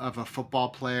life of a football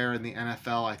player in the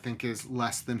NFL, I think, is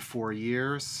less than 4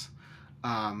 years.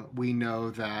 We know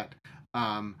that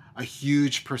a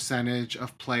huge percentage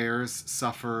of players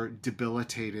suffer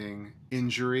debilitating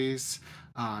injuries,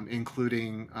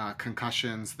 including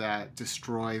concussions that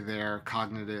destroy their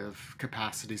cognitive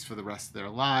capacities for the rest of their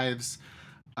lives.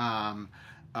 Um,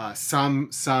 some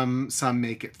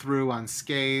make it through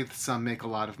unscathed. Some make a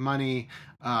lot of money,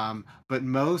 but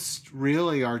most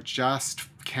really are just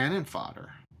cannon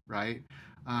fodder, right?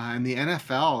 And the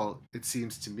NFL, it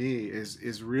seems to me,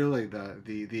 is really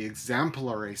the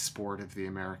exemplary sport of the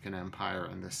American empire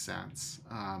in this sense.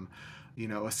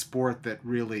 A sport that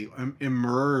really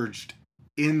emerged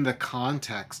in the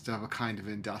context of a kind of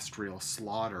industrial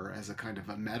slaughter as a kind of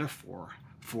a metaphor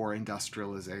for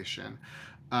industrialization.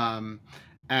 Um,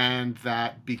 and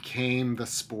that became the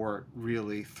sport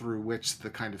really through which the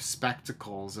kind of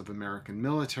spectacles of American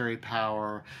military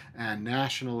power and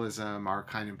nationalism are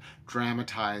kind of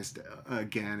dramatized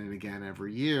again and again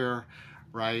every year,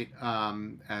 right?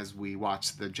 As we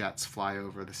watch the jets fly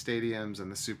over the stadiums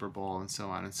and the Super Bowl and so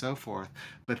on and so forth.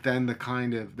 But then the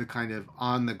kind of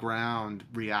on the ground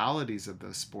realities of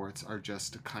those sports are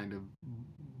just a kind of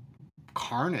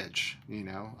carnage,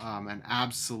 an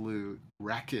absolute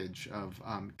wreckage of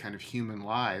kind of human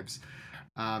lives,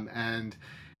 and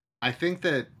I think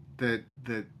that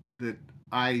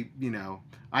I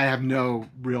I have no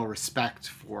real respect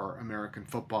for American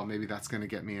football. Maybe that's going to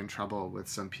get me in trouble with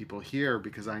some people here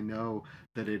because I know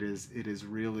that it is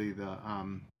really the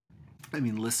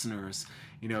listeners,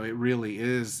 it really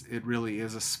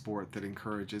is a sport that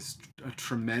encourages a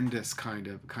tremendous kind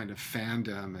of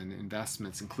fandom and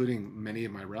investments, including many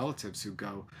of my relatives who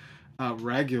go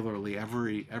regularly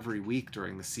every week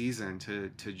during the season to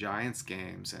Giants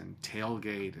games and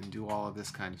tailgate and do all of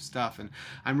this kind of stuff. And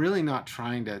I'm really not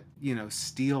trying to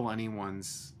steal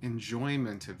anyone's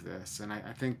enjoyment of this. And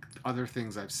I think other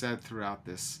things I've said throughout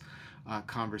this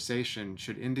conversation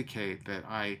should indicate that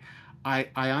I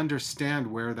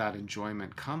understand where that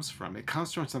enjoyment comes from. It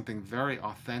comes from something very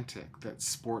authentic that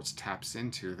sports taps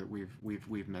into, that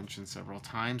we've mentioned several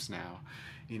times now.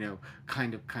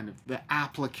 Kind of the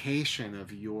application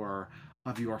of your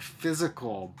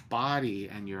physical body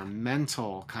and your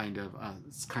mental kind of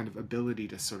ability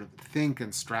to sort of think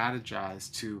and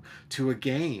strategize to a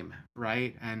game,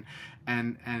 right? And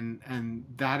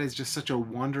that is just such a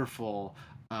wonderful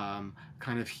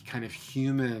kind of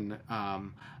human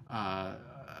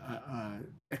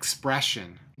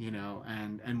expression,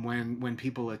 and when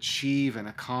people achieve and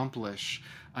accomplish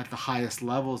at the highest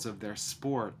levels of their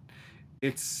sport,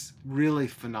 it's really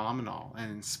phenomenal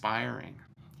and inspiring,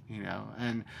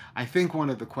 and I think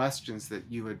one of the questions that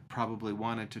you had probably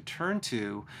wanted to turn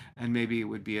to, and maybe it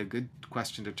would be a good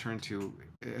question to turn to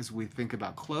as we think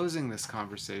about closing this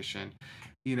conversation,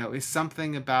 is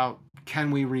something about, can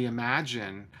we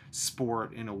reimagine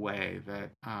sport in a way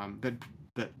that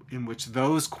in which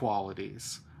those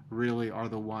qualities really are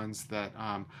the ones that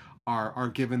are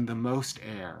given the most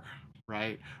air,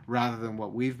 right? Rather than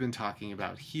what we've been talking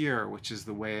about here, which is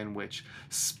the way in which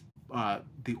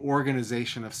the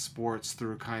organization of sports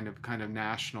through kind of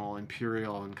national,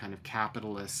 imperial, and kind of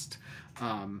capitalist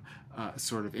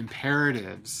sort of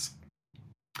imperatives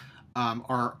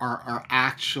are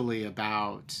actually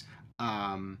about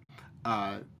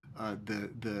the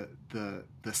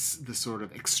sort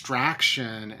of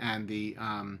extraction and the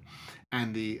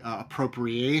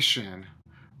appropriation,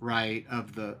 right,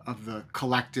 of the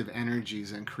collective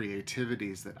energies and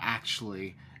creativities that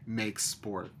actually make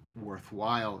sport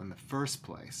worthwhile in the first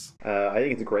place. I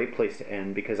think it's a great place to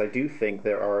end, because I do think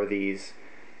there are these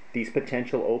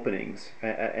potential openings,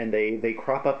 and they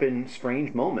crop up in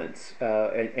strange moments,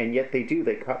 and yet they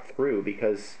cut through,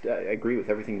 because I agree with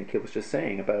everything Nikhil was just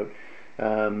saying about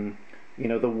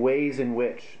the ways in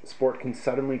which sport can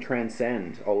suddenly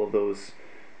transcend all of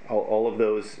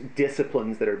those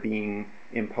disciplines that are being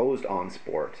imposed on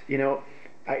sport.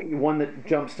 One that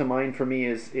jumps to mind for me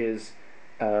is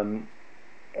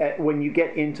when you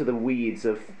get into the weeds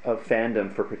of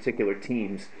fandom for particular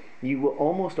teams, you will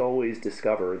almost always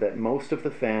discover that most of the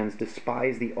fans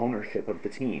despise the ownership of the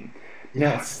team.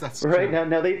 Now, yes, that's right. true.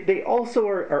 Now they also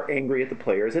are angry at the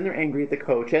players, and they're angry at the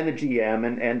coach and the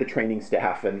GM and the training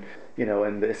staff and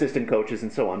and the assistant coaches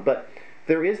and so on. But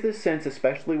there is this sense,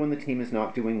 especially when the team is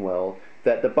not doing well,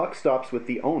 that the buck stops with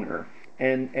the owner.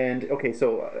 And okay,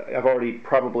 so I've already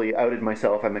probably outed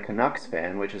myself. I'm a Canucks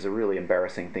fan, which is a really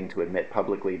embarrassing thing to admit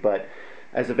publicly. But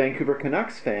as a Vancouver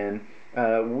Canucks fan,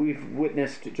 we've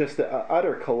witnessed just the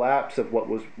utter collapse of what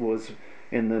was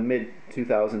in the mid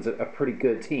 2000s a pretty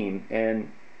good team.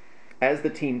 And as the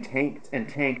team tanked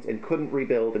and couldn't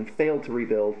rebuild and failed to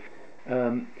rebuild,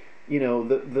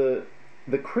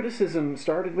 the criticism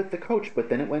started with the coach, but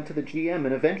then it went to the GM,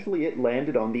 and eventually it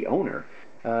landed on the owner.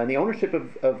 And the ownership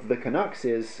of the Canucks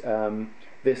is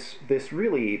this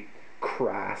really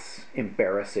crass,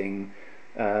 embarrassing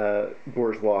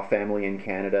bourgeois family in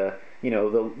Canada.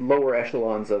 The lower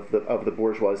echelons of the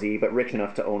bourgeoisie, but rich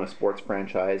enough to own a sports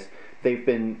franchise. They've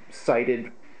been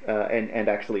cited and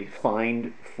actually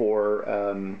fined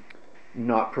for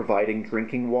not providing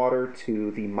drinking water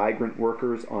to the migrant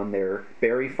workers on their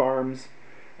berry farms.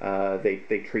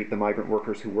 They treat the migrant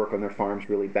workers who work on their farms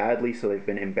really badly, so they've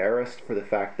been embarrassed for the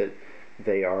fact that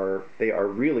they are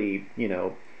really,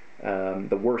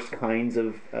 the worst kinds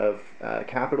of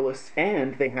capitalists,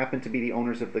 and they happen to be the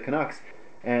owners of the Canucks.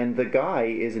 And the guy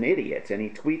is an idiot, and he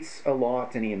tweets a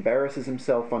lot, and he embarrasses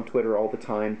himself on Twitter all the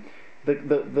time.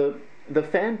 The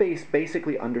fan base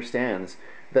basically understands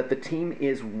that the team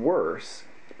is worse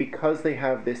because they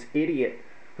have this idiot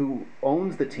who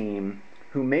owns the team,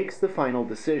 who makes the final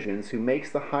decisions, who makes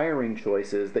the hiring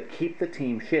choices that keep the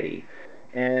team shitty.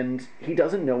 And he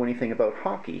doesn't know anything about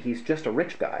hockey. He's just a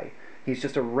rich guy. He's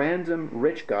just a random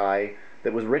rich guy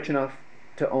that was rich enough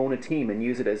to own a team and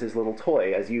use it as his little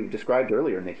toy, as you described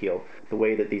earlier, Nikhil, the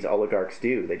way that these oligarchs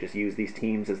do. They just use these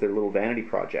teams as their little vanity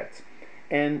projects.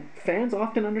 And fans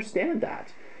often understand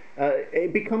that.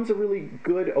 It becomes a really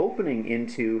good opening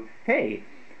into, hey,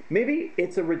 maybe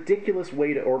it's a ridiculous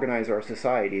way to organize our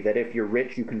society, that if you're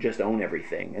rich, you can just own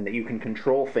everything, and that you can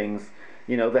control things,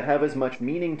 that have as much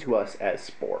meaning to us as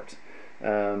sport.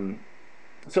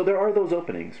 So there are those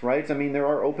openings, right? I mean, there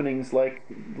are openings like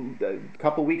a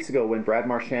couple weeks ago when Brad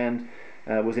Marchand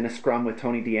was in a scrum with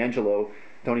Tony DeAngelo.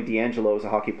 Tony DeAngelo is a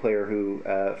hockey player who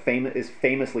is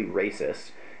famously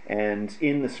racist. And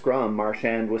in the scrum,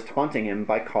 Marchand was taunting him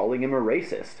by calling him a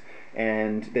racist.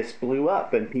 And this blew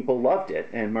up, and people loved it.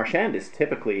 And Marchand is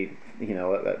typically,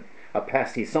 a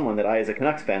pest. He's someone that I, as a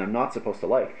Canucks fan, am not supposed to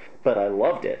like. But I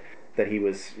loved it that he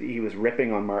was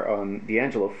ripping on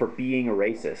DeAngelo for being a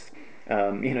racist.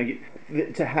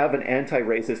 To have an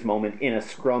anti-racist moment in a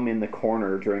scrum in the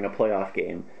corner during a playoff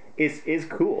game is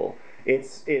cool.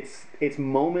 It's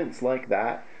moments like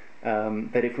that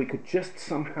that if we could just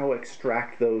somehow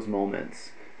extract those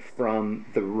moments from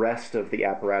the rest of the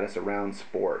apparatus around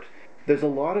sport, there's a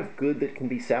lot of good that can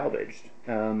be salvaged.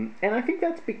 And I think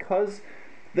that's because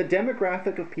the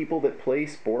demographic of people that play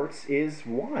sports is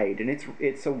wide, and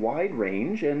it's a wide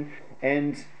range,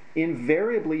 and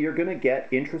invariably you're going to get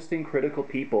interesting, critical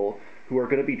people who are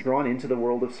going to be drawn into the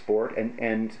world of sport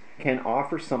and can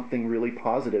offer something really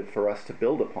positive for us to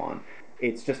build upon.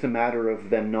 It's just a matter of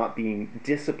them not being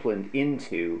disciplined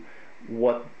into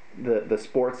what the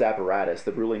sports apparatus,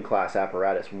 the ruling class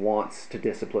apparatus, wants to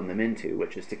discipline them into,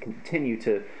 which is to continue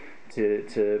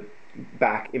to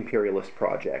back imperialist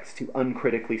projects, to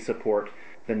uncritically support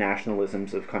the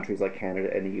nationalisms of countries like Canada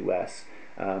and the US,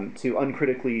 to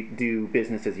uncritically do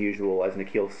business as usual, as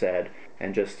Nikhil said,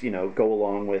 and just go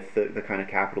along with the kind of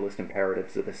capitalist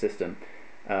imperatives of the system.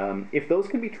 If those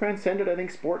can be transcended, I think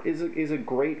sport is a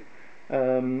great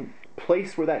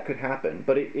place where that could happen.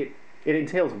 But it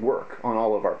entails work on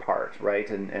all of our part, right?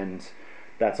 And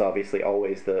that's obviously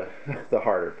always the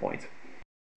harder point.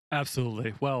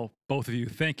 Absolutely. Well, both of you,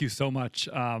 thank you so much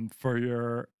for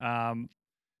your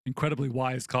incredibly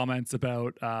wise comments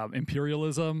about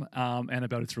imperialism and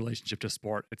about its relationship to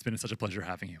sport. It's been such a pleasure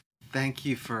having you. Thank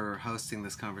you for hosting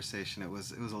this conversation. It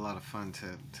was a lot of fun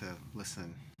to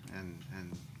listen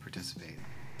and participate.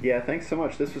 Yeah, thanks so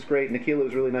much. This was great. Nikhil, it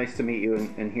was really nice to meet you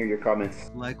and hear your comments.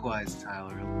 Likewise,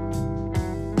 Tyler.